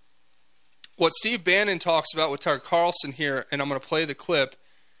what Steve Bannon talks about with Tucker Carlson here, and I'm going to play the clip,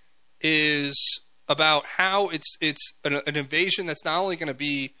 is about how it's an invasion that's not only going to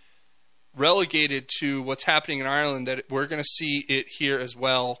be relegated to what's happening in Ireland, that we're going to see it here as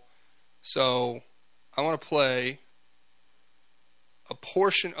well. So I want to play a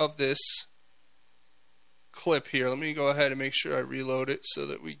portion of this clip here. Let me go ahead and make sure I reload it so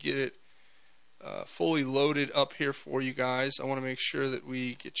that we get it fully loaded up here for you guys. I want to make sure that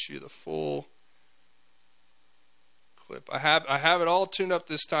we get you the full clip. I have it all tuned up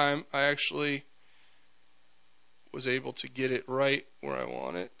this time. I actually was able to get it right where I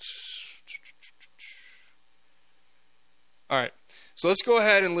want it. All right. So let's go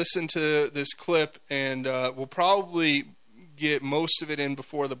ahead and listen to this clip, and we'll probably get most of it in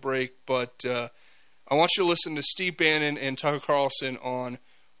before the break, but I want you to listen to Steve Bannon and Tucker Carlson on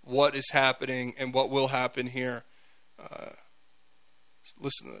what is happening and what will happen here.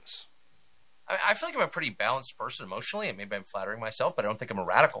 Listen to this. I feel like I'm a pretty balanced person emotionally, and maybe I'm flattering myself, but I don't think I'm a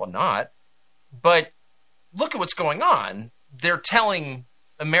radical. I'm not. But look at what's going on. They're telling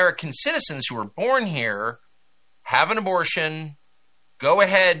American citizens who were born here, have an abortion, go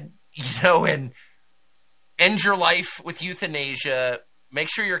ahead, and end your life with euthanasia, make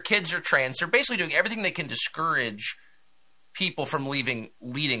sure your kids are trans. They're basically doing everything they can discourage people from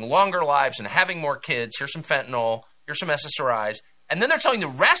leading longer lives and having more kids. Here's some fentanyl. Here's some SSRIs. And then they're telling the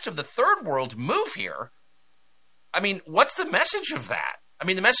rest of the third world to move here. I mean, what's the message of that? I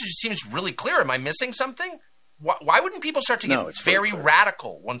mean, the message seems really clear. Am I missing something? Why wouldn't people start to get very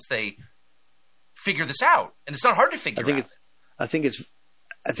radical once they figure this out? And it's not hard to figure out. I think it's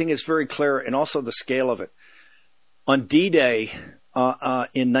very clear, and also the scale of it. On D-Day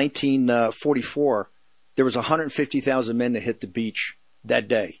in 1944, there was 150,000 men that hit the beach that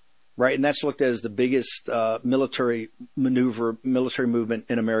day, right? And that's looked at as the biggest military movement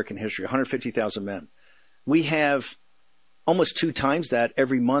in American history, 150,000 men. We have almost 2 times that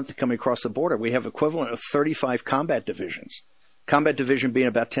every month coming across the border. We have equivalent of 35 combat divisions, combat division being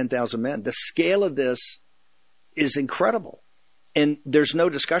about 10,000 men. The scale of this is incredible, and there's no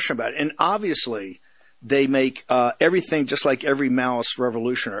discussion about it. And obviously, they make everything, just like every Maoist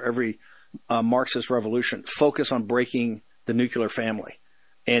revolution or every Marxist revolution, focus on breaking the nuclear family,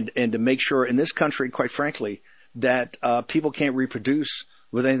 and to make sure in this country, quite frankly, that people can't reproduce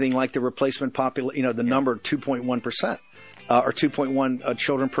with anything like the replacement population, the number 2.1%. Or 2.1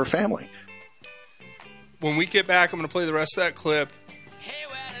 children per family. When we get back, I'm going to play the rest of that clip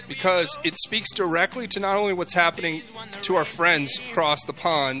because it speaks directly to not only what's happening to our friends across the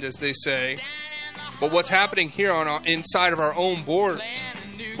pond, as they say, but what's happening here inside of our own borders.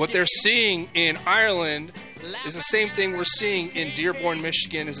 What they're seeing in Ireland is the same thing we're seeing in Dearborn,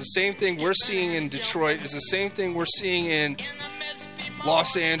 Michigan, is the same thing we're seeing in Detroit, is the same thing we're seeing in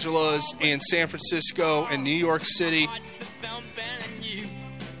Los Angeles and San Francisco and New York City.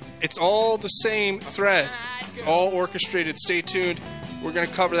 It's all the same thread. It's all orchestrated. Stay tuned. We're going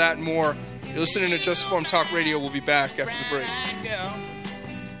to cover that and more. You're listening to Just Informed Talk Radio. We'll be back after the break.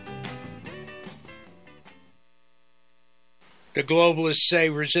 The globalists say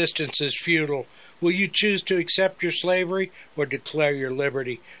resistance is futile. Will you choose to accept your slavery or declare your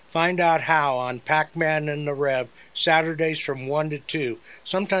liberty? Find out how on Pac-Man and the Rev, Saturdays from 1 to 2.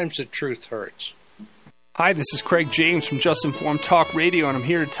 Sometimes the truth hurts. Hi, this is Craig James from Just Informed Talk Radio, and I'm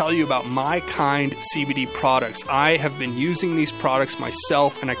here to tell you about My Kind CBD products. I have been using these products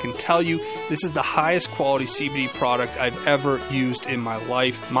myself, and I can tell you this is the highest quality CBD product I've ever used in my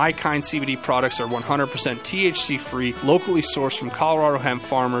life. My Kind CBD products are 100% THC-free, locally sourced from Colorado hemp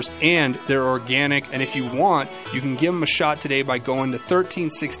farmers, and they're organic. And if you want, you can give them a shot today by going to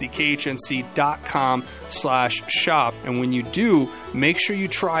 1360khnc.com/shop. And when you do, make sure you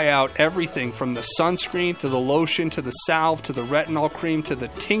try out everything from the sunscreen to the lotion to the salve to the retinol cream to the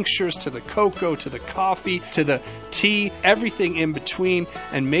tinctures to the cocoa to the coffee to the tea, everything in between.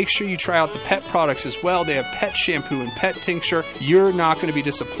 And make sure you try out the pet products as well. They have pet shampoo and pet tincture. You're not going to be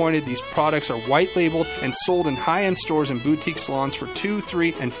disappointed. These products are white labeled and sold in high-end stores and boutique salons for 2,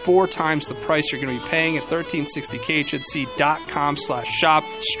 3, and 4 times the price you're going to be paying at 1360khnc.com/shop,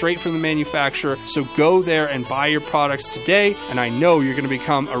 straight from the manufacturer. So go there and buy your products today, and I know you're going to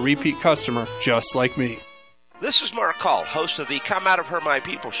become a repeat customer just like me. This is Mark Call, host of the Come Out of Her My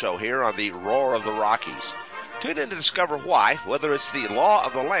People show here on the Roar of the Rockies. Tune in to discover why, whether it's the law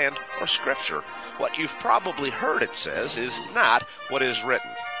of the land or scripture, what you've probably heard it says is not what is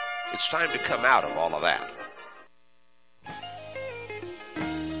written. It's time to come out of all of that.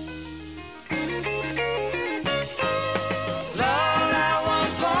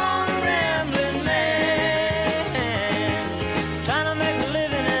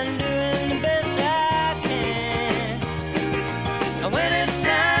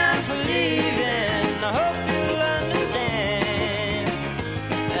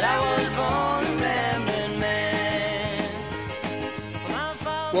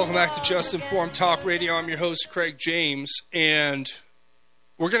 Welcome back to Just Informed Talk Radio. I'm your host, Craig James, and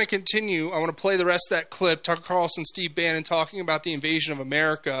we're going to continue. I want to play the rest of that clip. Tucker Carlson, Steve Bannon talking about the invasion of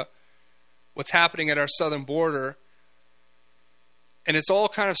America, what's happening at our southern border. And it's all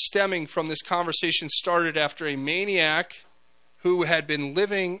kind of stemming from this conversation started after a maniac who had been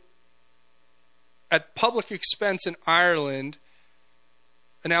living at public expense in Ireland,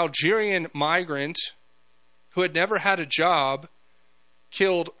 an Algerian migrant who had never had a job,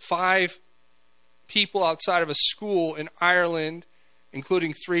 killed 5 people outside of a school in Ireland,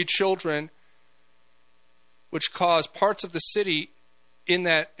 including 3 children, which caused parts of the city in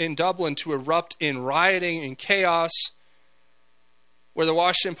Dublin to erupt in rioting and chaos, where the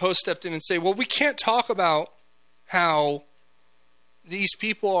Washington Post stepped in and said, well, we can't talk about how these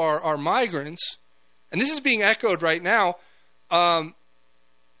people are migrants. And this is being echoed right now. They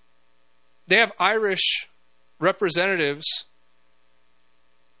have Irish representatives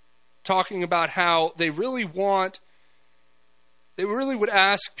talking about how they really would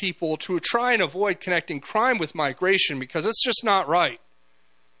ask people to try and avoid connecting crime with migration because it's just not right.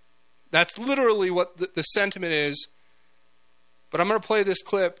 That's literally what the sentiment is. But I'm going to play this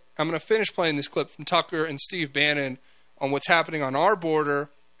clip. I'm going to finish playing this clip from Tucker and Steve Bannon on what's happening on our border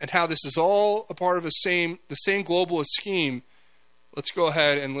and how this is all a part of the same globalist scheme. Let's go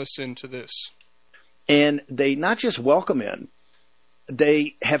ahead and listen to this. And they not just welcome in,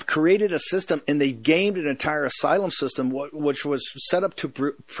 they have created a system and they gamed an entire asylum system which was set up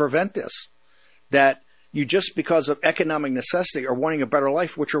to prevent this. That you just because of economic necessity are wanting a better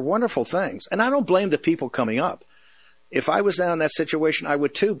life, which are wonderful things. And I don't blame the people coming up. If I was down in that situation, I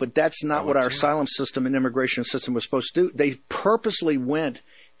would too, but that's not what our asylum system and immigration system was supposed to do. They purposely went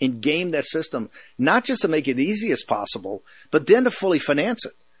and gamed that system, not just to make it easy as possible, but then to fully finance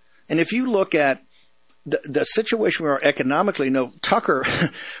it. And if you look at the situation we are economically, Tucker,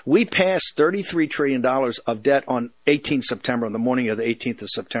 we passed $33 trillion of debt on 18 September, on the morning of the 18th of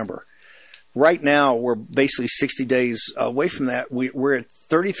September. Right now, we're basically 60 days away from that. We're at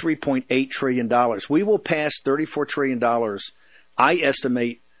 $33.8 trillion. We will pass $34 trillion, I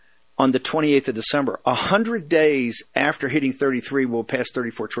estimate, on the 28th of December. 100 days after hitting 33, we'll pass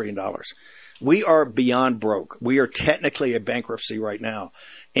 $34 trillion. We are beyond broke. We are technically a bankruptcy right now.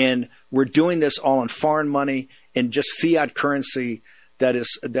 And we're doing this all in foreign money and just fiat currency that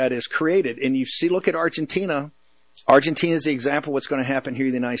is created. And you see, look at Argentina. Argentina is the example of what's going to happen here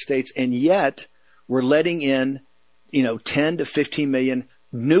in the United States. And yet we're letting in, 10 to 15 million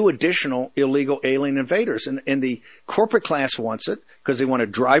new additional illegal alien invaders. And the corporate class wants it because they want to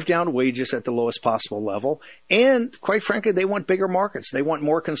drive down wages at the lowest possible level. And quite frankly, they want bigger markets. They want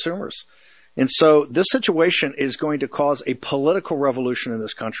more consumers. And so this situation is going to cause a political revolution in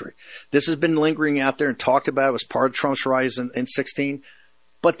this country. This has been lingering out there and talked about. It was part of Trump's rise in 16.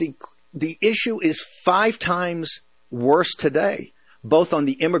 But the issue is 5 times worse today, both on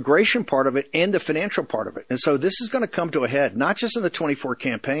the immigration part of it and the financial part of it. And so this is going to come to a head, not just in the 24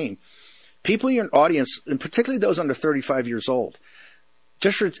 campaign. People in your audience, and particularly those under 35 years old,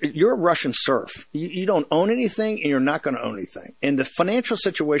 you're a Russian serf. You don't own anything, and you're not going to own anything. And the financial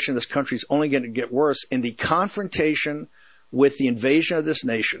situation of this country is only going to get worse. And the confrontation with the invasion of this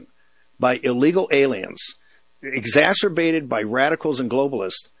nation by illegal aliens, exacerbated by radicals and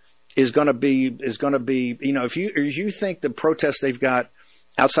globalists, is going to be. If you think the protest they've got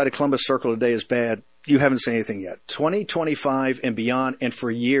outside of Columbus Circle today is bad, you haven't seen anything yet. 2025 and beyond, and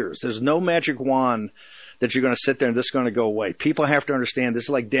for years, there's no magic wand that you're going to sit there and this is going to go away. People have to understand this is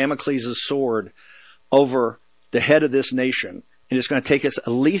like Damocles' sword over the head of this nation. And it's going to take us at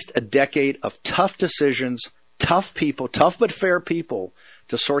least a decade of tough decisions, tough people, tough but fair people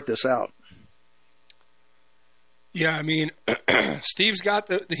to sort this out. Yeah, I mean, Steve's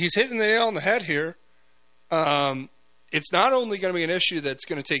he's hitting the nail on the head here. It's not only going to be an issue that's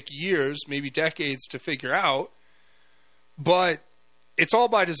going to take years, maybe decades to figure out, but it's all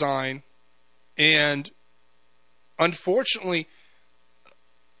by design. And unfortunately,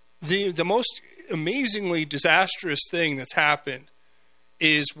 the most amazingly disastrous thing that's happened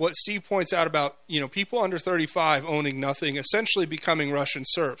is what Steve points out about, people under 35 owning nothing, essentially becoming Russian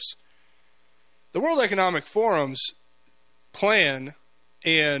serfs. The World Economic Forum's plan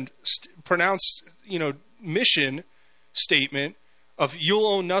and pronounced, mission statement of you'll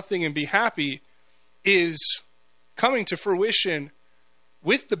own nothing and be happy is coming to fruition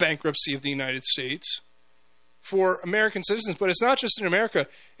with the bankruptcy of the United States for American citizens. But it's not just in America.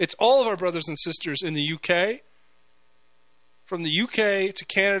 It's all of our brothers and sisters in the UK, from the UK to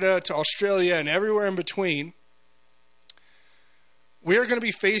Canada to Australia and everywhere in between. We're going to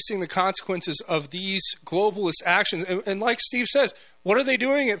be facing the consequences of these globalist actions. And like Steve says, what are they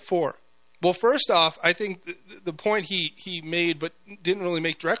doing it for? Well, first off, I think the point he made but didn't really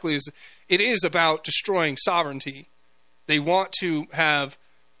make directly is it is about destroying sovereignty. They want to have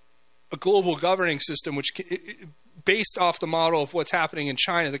a global governing system which, based off the model of what's happening in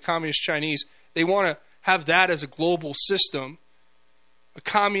China, the communist Chinese, they want to have that as a global system, a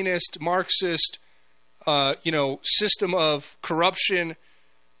communist, Marxist, system of corruption,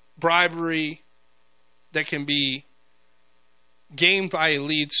 bribery that can be gamed by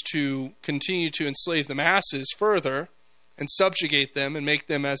elites to continue to enslave the masses further and subjugate them and make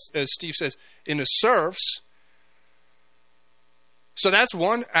them, as Steve says, into serfs. So that's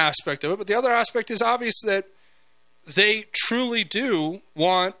one aspect of it. But the other aspect is obvious that they truly do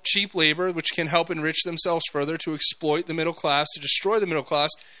want cheap labor, which can help enrich themselves further, to exploit the middle class, to destroy the middle class.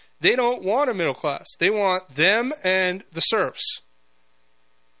 They don't want a middle class. They want them and the serfs.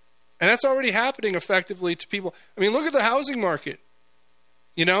 And that's already happening effectively to people. I mean, look at the housing market.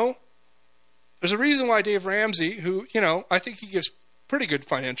 There's a reason why Dave Ramsey, who, I think he gives pretty good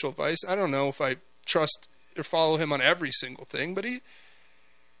financial advice. I don't know if I trust or follow him on every single thing, but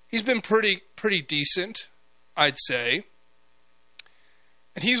he's been pretty decent, I'd say.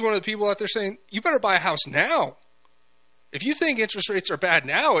 And he's one of the people out there saying, you better buy a house now. If you think interest rates are bad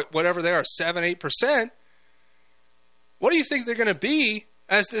now at whatever they are, 8%, what do you think they're going to be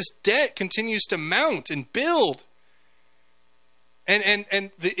as this debt continues to mount and build? And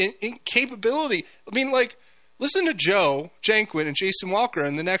the incapability. I mean, listen to Joe Jankwin and Jason Walker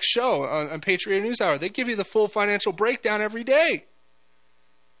in the next show on Patriot News Hour. They give you the full financial breakdown every day.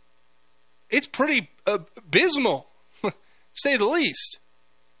 It's pretty abysmal, to say the least.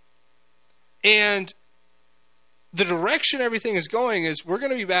 And the direction everything is going is we're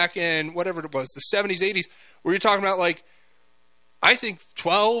going to be back in whatever it was, the 70s, 80s, where you're talking about, I think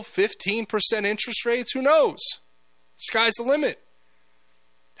 12, 15% interest rates. Who knows? Sky's the limit.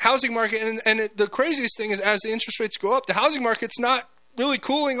 Housing market, and the craziest thing is as the interest rates go up, the housing market's not really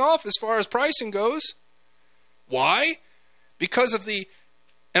cooling off as far as pricing goes. Why? Because of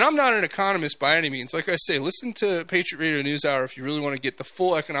and I'm not an economist by any means. Like I say, listen to Patriot Radio News Hour if you really want to get the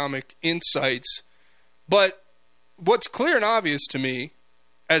full economic insights. But what's clear and obvious to me,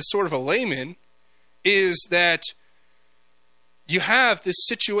 as sort of a layman, is that you have this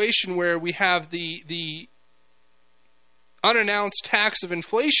situation where we have the unannounced tax of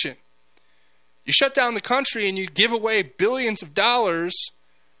inflation. You shut down the country and you give away billions of dollars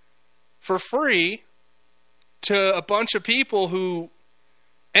for free to a bunch of people who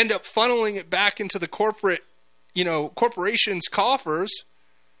end up funneling it back into the corporations' coffers.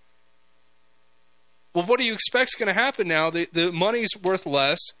 Well, what do you expect is going to happen now? The money's worth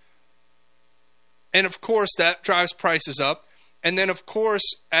less. And, of course, that drives prices up. And then, of course,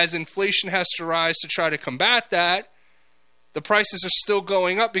 as inflation has to rise to try to combat that, the prices are still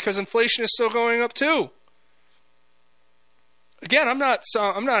going up because inflation is still going up too. Again,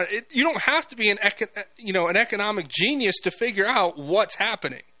 you don't have to be an economic genius to figure out what's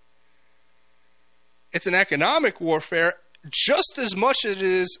happening. It's an economic warfare just as much as it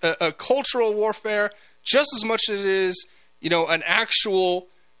is a cultural warfare, just as much as it is, an actual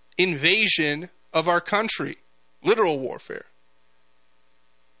invasion of our country, literal warfare.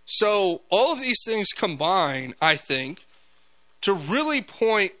 So all of these things combine, I think, to really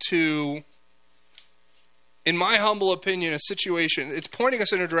point to, in my humble opinion, a situation. It's pointing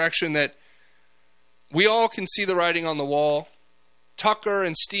us in a direction that we all can see the writing on the wall. Tucker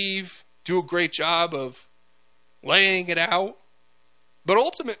and Steve do a great job of laying it out. But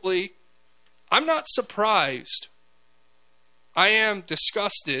ultimately, I'm not surprised. I am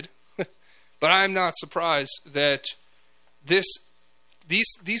disgusted, but I'm not surprised that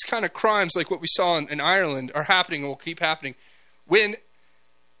these kind of crimes, like what we saw in Ireland, are happening and will keep happening. When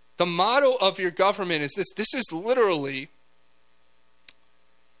the motto of your government is this is literally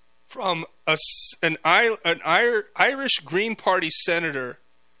from an Irish Green Party senator.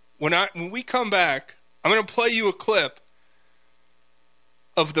 When we come back, I'm going to play you a clip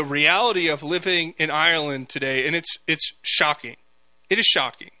of the reality of living in Ireland today, and it's shocking. It is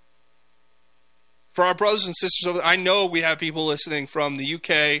shocking. For our brothers and sisters over there, I know we have people listening from the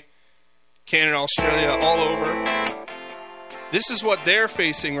UK, Canada, Australia, all over. This is what they're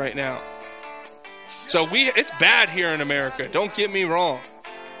facing right now. So it's bad here in America, don't get me wrong.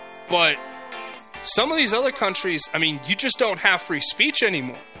 But some of these other countries, you just don't have free speech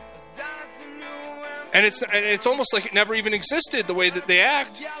anymore. And it's almost like it never even existed, the way that they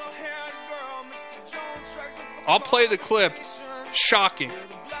act. I'll play the clip. Shocking.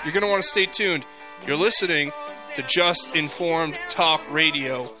 You're going to want to stay tuned. You're listening to Just Informed Talk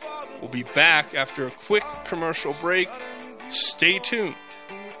Radio. We'll be back after a quick commercial break. Stay tuned.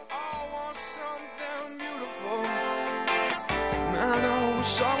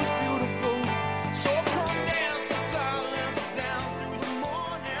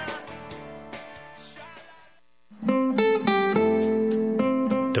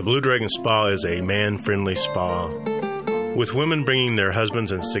 The Blue Dragon Spa is a man-friendly spa, with women bringing their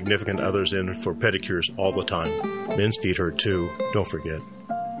husbands and significant others in for pedicures all the time. Men's feet hurt too, don't forget.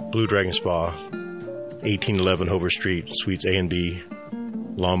 Blue Dragon Spa, 1811 Hover Street, Suites A and B,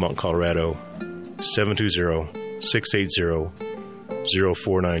 Longmont, Colorado,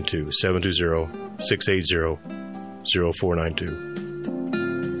 720-680-0492, 720-680-0492.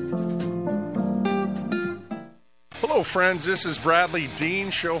 Hello, friends. This is Bradley Dean,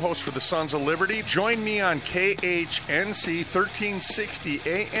 show host for the Sons of Liberty. Join me on KHNC 1360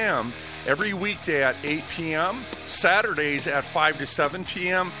 AM every weekday at 8 p.m., Saturdays at 5 to 7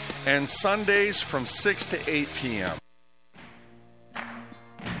 p.m., and Sundays from 6 to 8 p.m.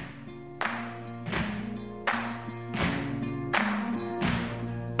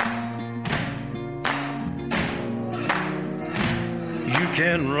 You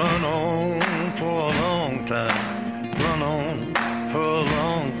can run on for a long time. Run on for a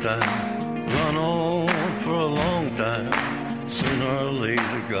long time. Run on for a long time. Sooner or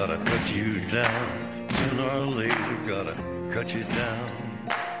later, gotta cut you down. Sooner or later, gotta cut you down.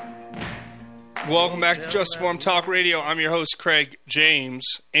 Welcome back to Just Informed Talk Radio. I'm your host, Craig James.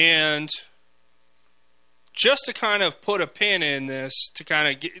 And just to kind of put a pin in this, to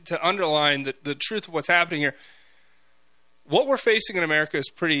kind of to underline the truth of what's happening here, what we're facing in America is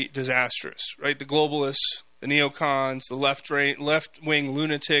pretty disastrous, right? The globalists, the neocons, the left-wing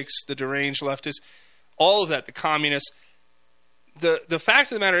lunatics, the deranged leftists, all of that, the communists. The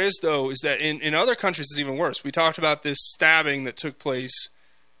fact of the matter is, though, is that in other countries it's even worse. We talked about this stabbing that took place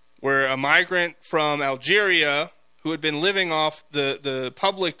where a migrant from Algeria who had been living off the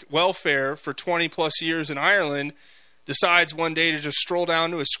public welfare for 20-plus years in Ireland decides one day to just stroll down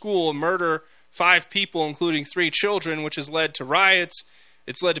to a school and murder 5 people, including 3 children, which has led to riots.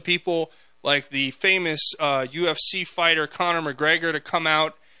 It's led to people like the famous UFC fighter Conor McGregor to come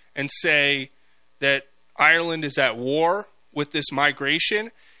out and say that Ireland is at war with this migration.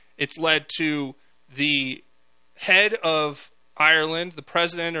 It's led to the head of Ireland, the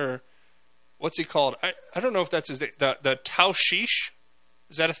president, or what's he called? I don't know if that's his name. The Taoiseach?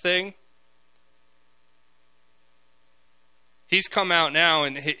 Is that a thing? He's come out now,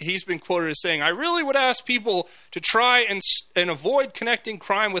 and he's been quoted as saying, I really would ask people to try and avoid connecting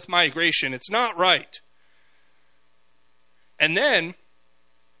crime with migration. It's not right. And then,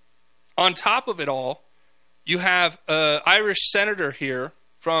 on top of it all, you have an Irish senator here,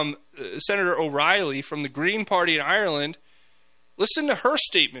 from Senator O'Reilly from the Green Party in Ireland. Listen to her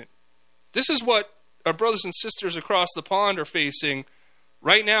statement. This is what our brothers and sisters across the pond are facing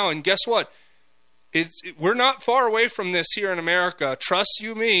right now, and guess what? We're not far away from this here in America. Trust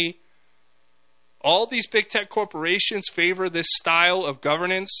you me. All these big tech corporations favor this style of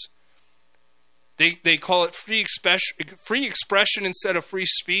governance. They call it free expression instead of free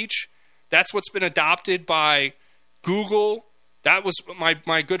speech. That's what's been adopted by Google. That was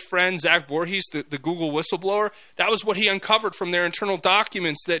my good friend Zach Voorhees, the Google whistleblower. That was what he uncovered from their internal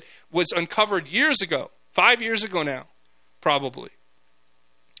documents that was uncovered years ago, 5 years ago now, probably.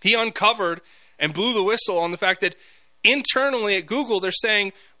 He uncovered and blew the whistle on the fact that internally at Google, they're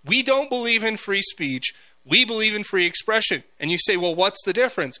saying, we don't believe in free speech. We believe in free expression. And you say, well, what's the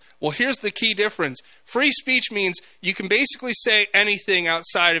difference? Well, here's the key difference. Free speech means you can basically say anything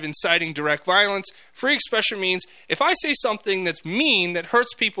outside of inciting direct violence. Free expression means if I say something that's mean, that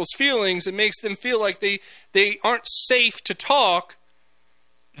hurts people's feelings, and makes them feel like they aren't safe to talk,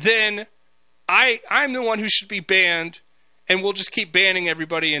 then I'm the one who should be banned, and we'll just keep banning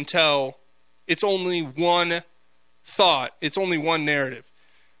everybody until it's only one thought. It's only one narrative.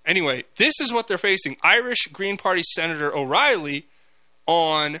 Anyway, this is what they're facing. Irish Green Party Senator O'Reilly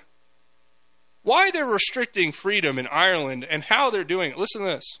on why they're restricting freedom in Ireland and how they're doing it. Listen to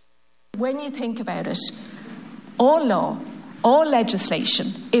this. When you think about it, all law, all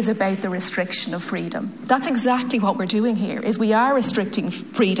legislation is about the restriction of freedom. That's exactly what we're doing here, is we are restricting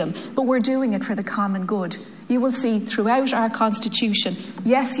freedom, but we're doing it for the common good. You will see throughout our Constitution,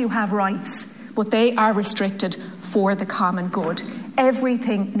 yes, you have rights, but they are restricted for the common good.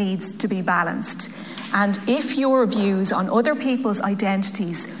 Everything needs to be balanced. And if your views on other people's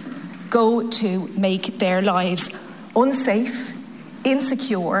identities go to make their lives unsafe,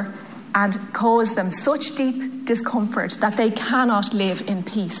 insecure, and cause them such deep discomfort that they cannot live in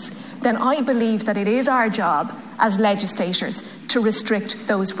peace, then I believe that it is our job as legislators to restrict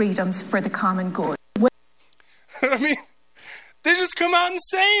those freedoms for the common good. I mean, they just come out and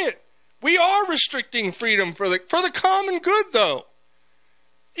say it. We are restricting freedom for the common good, though.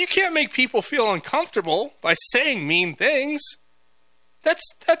 You can't make people feel uncomfortable by saying mean things.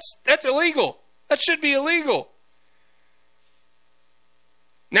 That's illegal. That should be illegal.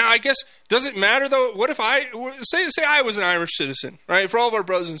 Now, I guess, does it matter, though? What if say I was an Irish citizen, right? For all of our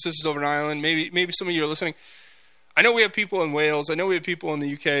brothers and sisters over in Ireland, maybe some of you are listening. I know we have people in Wales. I know we have people in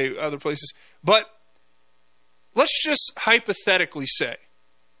the UK, other places. But let's just hypothetically say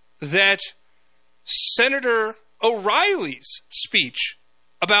that Senator O'Reilly's speech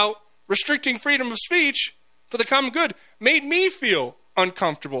about restricting freedom of speech for the common good made me feel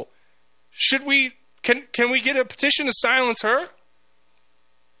uncomfortable. Can we get a petition to silence her?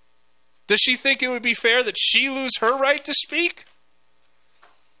 Does she think it would be fair that she lose her right to speak?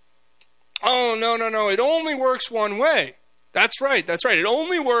 Oh, no. It only works one way. That's right. It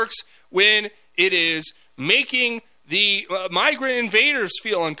only works when it is making the migrant invaders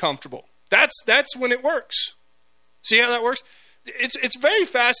feel uncomfortable. That's when it works. See how that works? It's very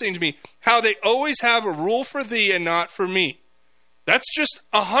fascinating to me how they always have a rule for thee and not for me. That's just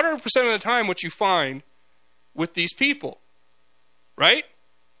 100% of the time what you find with these people, right?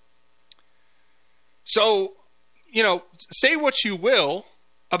 So, say what you will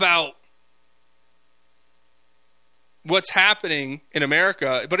about what's happening in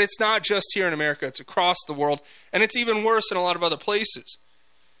America, but it's not just here in America, it's across the world, and it's even worse in a lot of other places.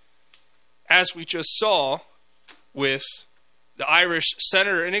 As we just saw with the Irish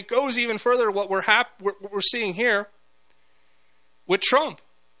senator, and it goes even further to what we're seeing here with Trump.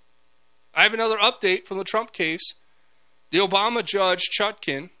 I have another update from the Trump case. The Obama judge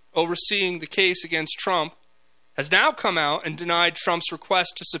Chutkan, overseeing the case against Trump, has now come out and denied Trump's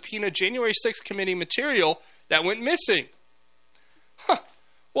request to subpoena January 6th committee material that went missing.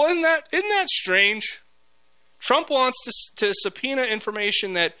 Well, isn't that strange? Trump wants to subpoena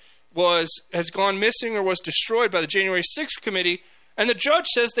information that has gone missing or was destroyed by the January 6th committee, and the judge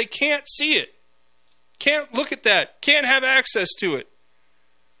says they can't see it, can't look at that, can't have access to it.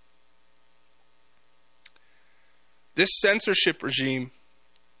 This censorship regime,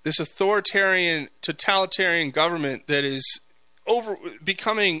 this authoritarian, totalitarian government that is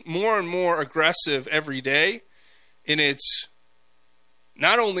becoming more and more aggressive every day in its,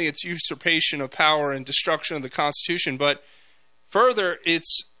 not only its usurpation of power and destruction of the Constitution, but further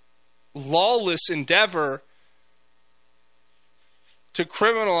its lawless endeavor to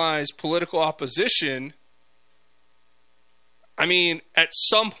criminalize political opposition. I mean, at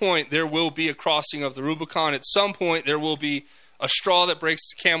some point there will be a crossing of the Rubicon. At some point there will be a straw that breaks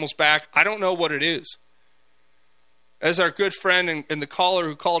the camel's back. I don't know what it is. As our good friend and the caller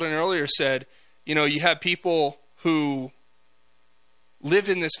who called in earlier said, you have people who live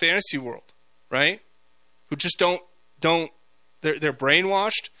in this fantasy world, right? Who just don't they're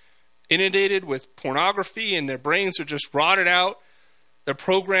brainwashed, inundated with pornography, and their brains are just rotted out. They're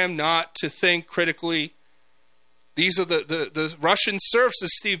programmed not to think critically. These are the Russian serfs, as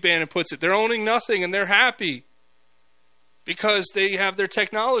Steve Bannon puts it. They're owning nothing and they're happy because they have their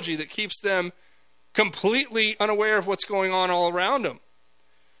technology that keeps them completely unaware of what's going on all around them.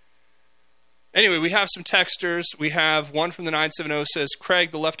 Anyway, we have some texters. We have one from the 970 says,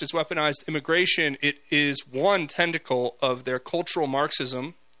 Craig, the left has weaponized immigration. It is one tentacle of their cultural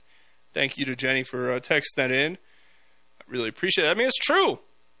Marxism. Thank you to Jenny for texting that in. I really appreciate it. I mean, it's true.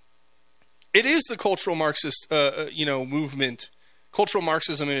 It is the cultural Marxist, movement. Cultural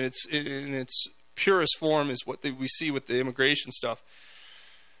Marxism in its purest form is what we see with the immigration stuff.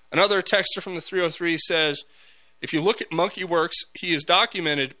 Another texter from the 303 says, if you look at MonkeyWorks, he has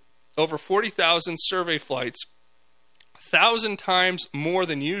documented over 40,000 survey flights, 1,000 times more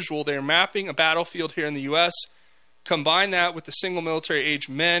than usual. They are mapping a battlefield here in the U.S. Combine that with the single military-age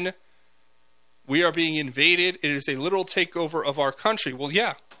men. We are being invaded. It is a literal takeover of our country. Well,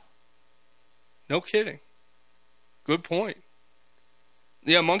 yeah. No kidding. Good point.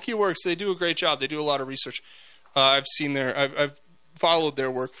 Yeah, MonkeyWorks, they do a great job. They do a lot of research. I've followed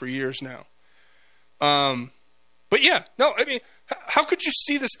their work for years now. But yeah, no, I mean, how could you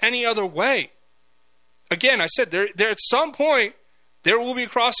see this any other way? Again, I said, there at some point, there will be a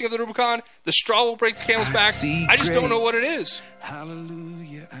crossing of the Rubicon. The straw will break the camel's back. I just don't know what it is.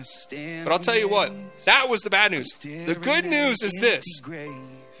 Hallelujah, but I'll tell you what, that was the bad news. The good news is this.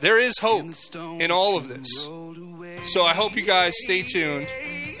 There is hope in all of this. So I hope you guys stay tuned.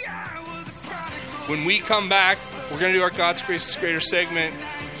 When we come back, we're going to do our God's Grace is Greater segment.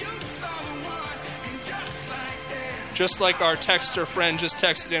 Just like our texter friend just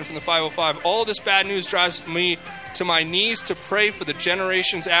texted in from the 505, all this bad news drives me to my knees to pray for the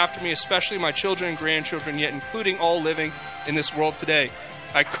generations after me, especially my children and grandchildren, yet including all living in this world today.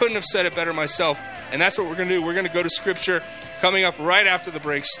 I couldn't have said it better myself, and that's what we're going to do. We're going to go to Scripture coming up right after the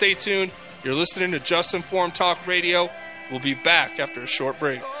break. Stay tuned. You're listening to Just Informed Talk Radio. We'll be back after a short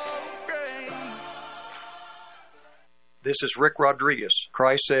break. This is Rick Rodriguez.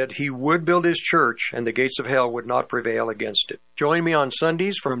 Christ said he would build his church and the gates of hell would not prevail against it. Join me on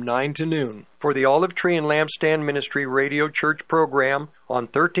Sundays from 9 to noon for the Olive Tree and Lampstand Ministry Radio Church program on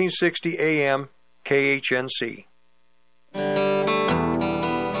 1360 AM KHNC.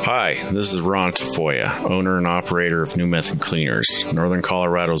 Hi, this is Ron Tafoya, owner and operator of New Method Cleaners, Northern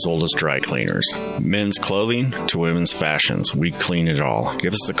Colorado's oldest dry cleaners. Men's clothing to women's fashions, we clean it all.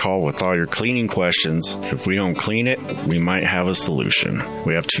 Give us a call with all your cleaning questions. If we don't clean it, we might have a solution.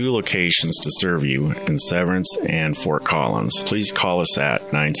 We have 2 locations to serve you in Severance and Fort Collins. Please call us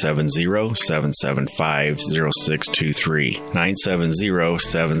at 970-775-0623.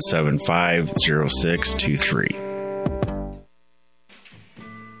 970-775-0623.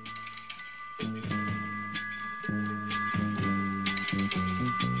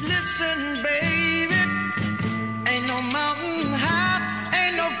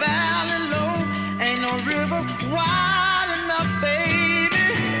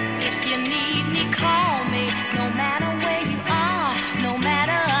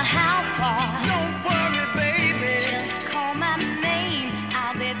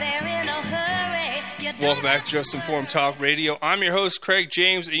 Welcome back to Just Informed Talk Radio. I'm your host, Craig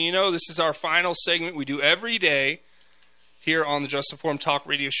James, and you know this is our final segment we do every day here on the Just Informed Talk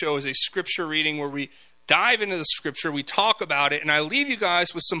Radio show is a scripture reading where we dive into the scripture, we talk about it, and I leave you guys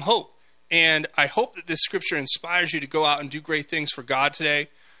with some hope. And I hope that this scripture inspires you to go out and do great things for God today.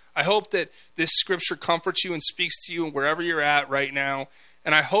 I hope that this scripture comforts you and speaks to you wherever you're at right now.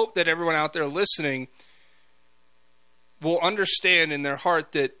 And I hope that everyone out there listening will understand in their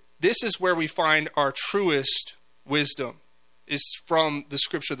heart that this is where we find our truest wisdom, is from the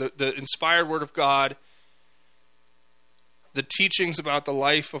scripture, the inspired word of God, the teachings about the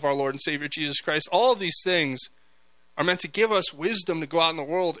life of our Lord and Savior Jesus Christ. All of these things are meant to give us wisdom to go out in the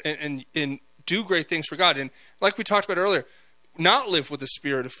world and do great things for God. And like we talked about earlier, not live with a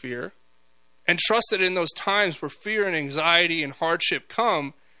spirit of fear, and trust that in those times where fear and anxiety and hardship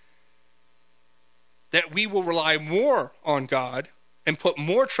come, that we will rely more on God and put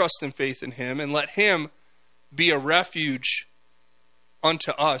more trust and faith in Him and let Him be a refuge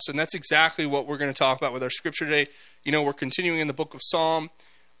unto us. And that's exactly what we're going to talk about with our scripture today. You know, we're continuing in the book of Psalm.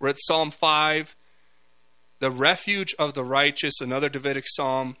 We're at Psalm 5, the refuge of the righteous, another Davidic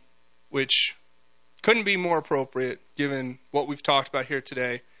psalm, which couldn't be more appropriate given what we've talked about here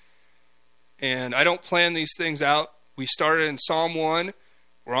today. And I don't plan these things out. We started in Psalm 1.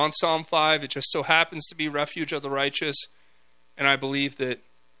 We're on Psalm 5. It just so happens to be refuge of the righteous. And I believe that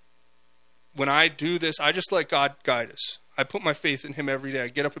when I do this, I just let God guide us. I put my faith in Him every day. I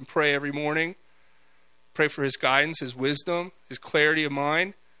get up and pray every morning. Pray for His guidance, His wisdom, His clarity of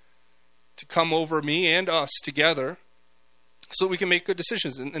mind to come over me and us together so that we can make good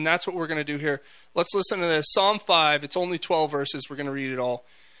decisions. And that's what we're going to do here. Let's listen to this. Psalm 5, it's only 12 verses. We're going to read it all.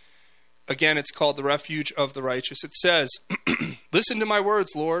 Again, it's called the refuge of the righteous. It says, "Listen to my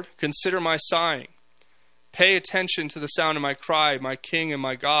words, Lord. Consider my sighing. Pay attention to the sound of my cry, my King and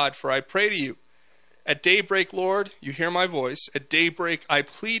my God, for I pray to you. At daybreak, Lord, you hear my voice. At daybreak, I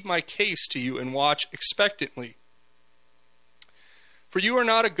plead my case to you and watch expectantly. For you are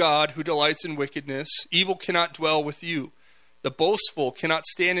not a God who delights in wickedness. Evil cannot dwell with you. The boastful cannot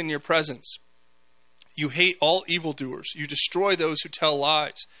stand in your presence. You hate all evildoers. You destroy those who tell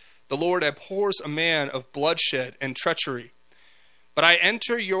lies. The Lord abhors a man of bloodshed and treachery. But I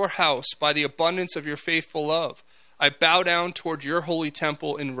enter your house by the abundance of your faithful love. I bow down toward your holy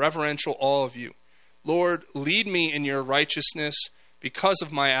temple in reverential awe of you. Lord, lead me in your righteousness because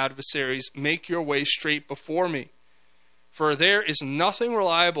of my adversaries. Make your way straight before me. For there is nothing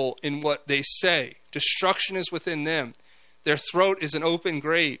reliable in what they say. Destruction is within them. Their throat is an open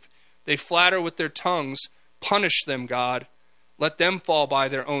grave. They flatter with their tongues. Punish them, God. Let them fall by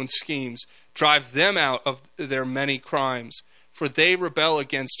their own schemes. Drive them out of their many crimes. For they rebel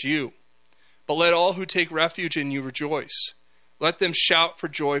against you. But let all who take refuge in you rejoice. Let them shout for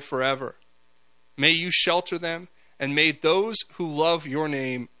joy forever. May you shelter them, and may those who love your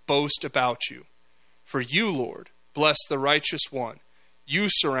name boast about you. For you, Lord, bless the righteous one. You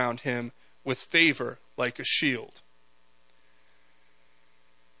surround him with favor like a shield."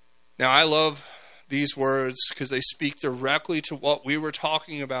 Now, I love these words because they speak directly to what we were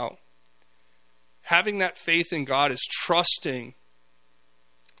talking about. Having that faith in God is trusting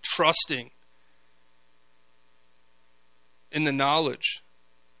in the knowledge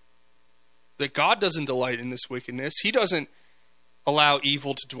that God doesn't delight in this wickedness. He doesn't allow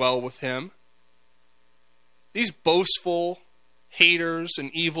evil to dwell with Him. These boastful haters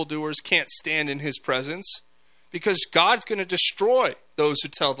and evildoers can't stand in His presence because God's going to destroy those who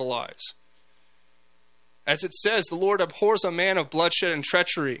tell the lies. As it says, the Lord abhors a man of bloodshed and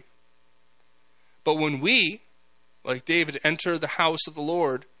treachery. But when we, like David, enter the house of the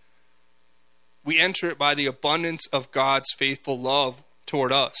Lord, we enter it by the abundance of God's faithful love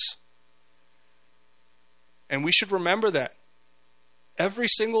toward us. And we should remember that every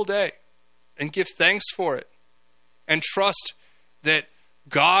single day and give thanks for it and trust that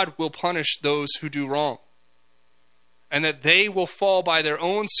God will punish those who do wrong and that they will fall by their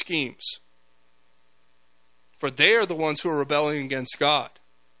own schemes, for they are the ones who are rebelling against God.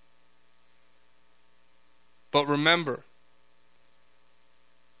 But remember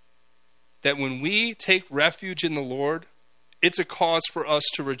that when we take refuge in the Lord, it's a cause for us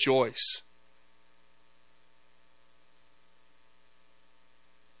to rejoice.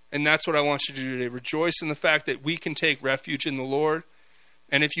 And that's what I want you to do today. Rejoice in the fact that we can take refuge in the Lord.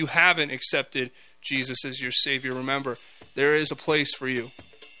 And if you haven't accepted Jesus as your Savior, remember, there is a place for you.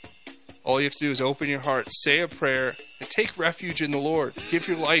 All you have to do is open your heart, say a prayer, and take refuge in the Lord. Give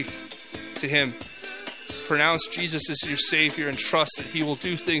your life to Him. Pronounce Jesus as your Savior and trust that He will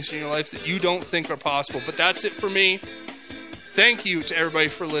do things in your life that you don't think are possible. But that's it for me. Thank you to everybody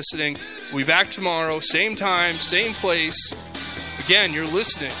for listening. We'll be back tomorrow, same time, same place. Again, you're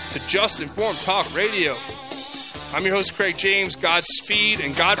listening to Just Informed Talk Radio. I'm your host, Craig James. Godspeed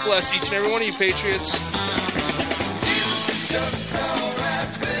and God bless each and every one of you, Patriots.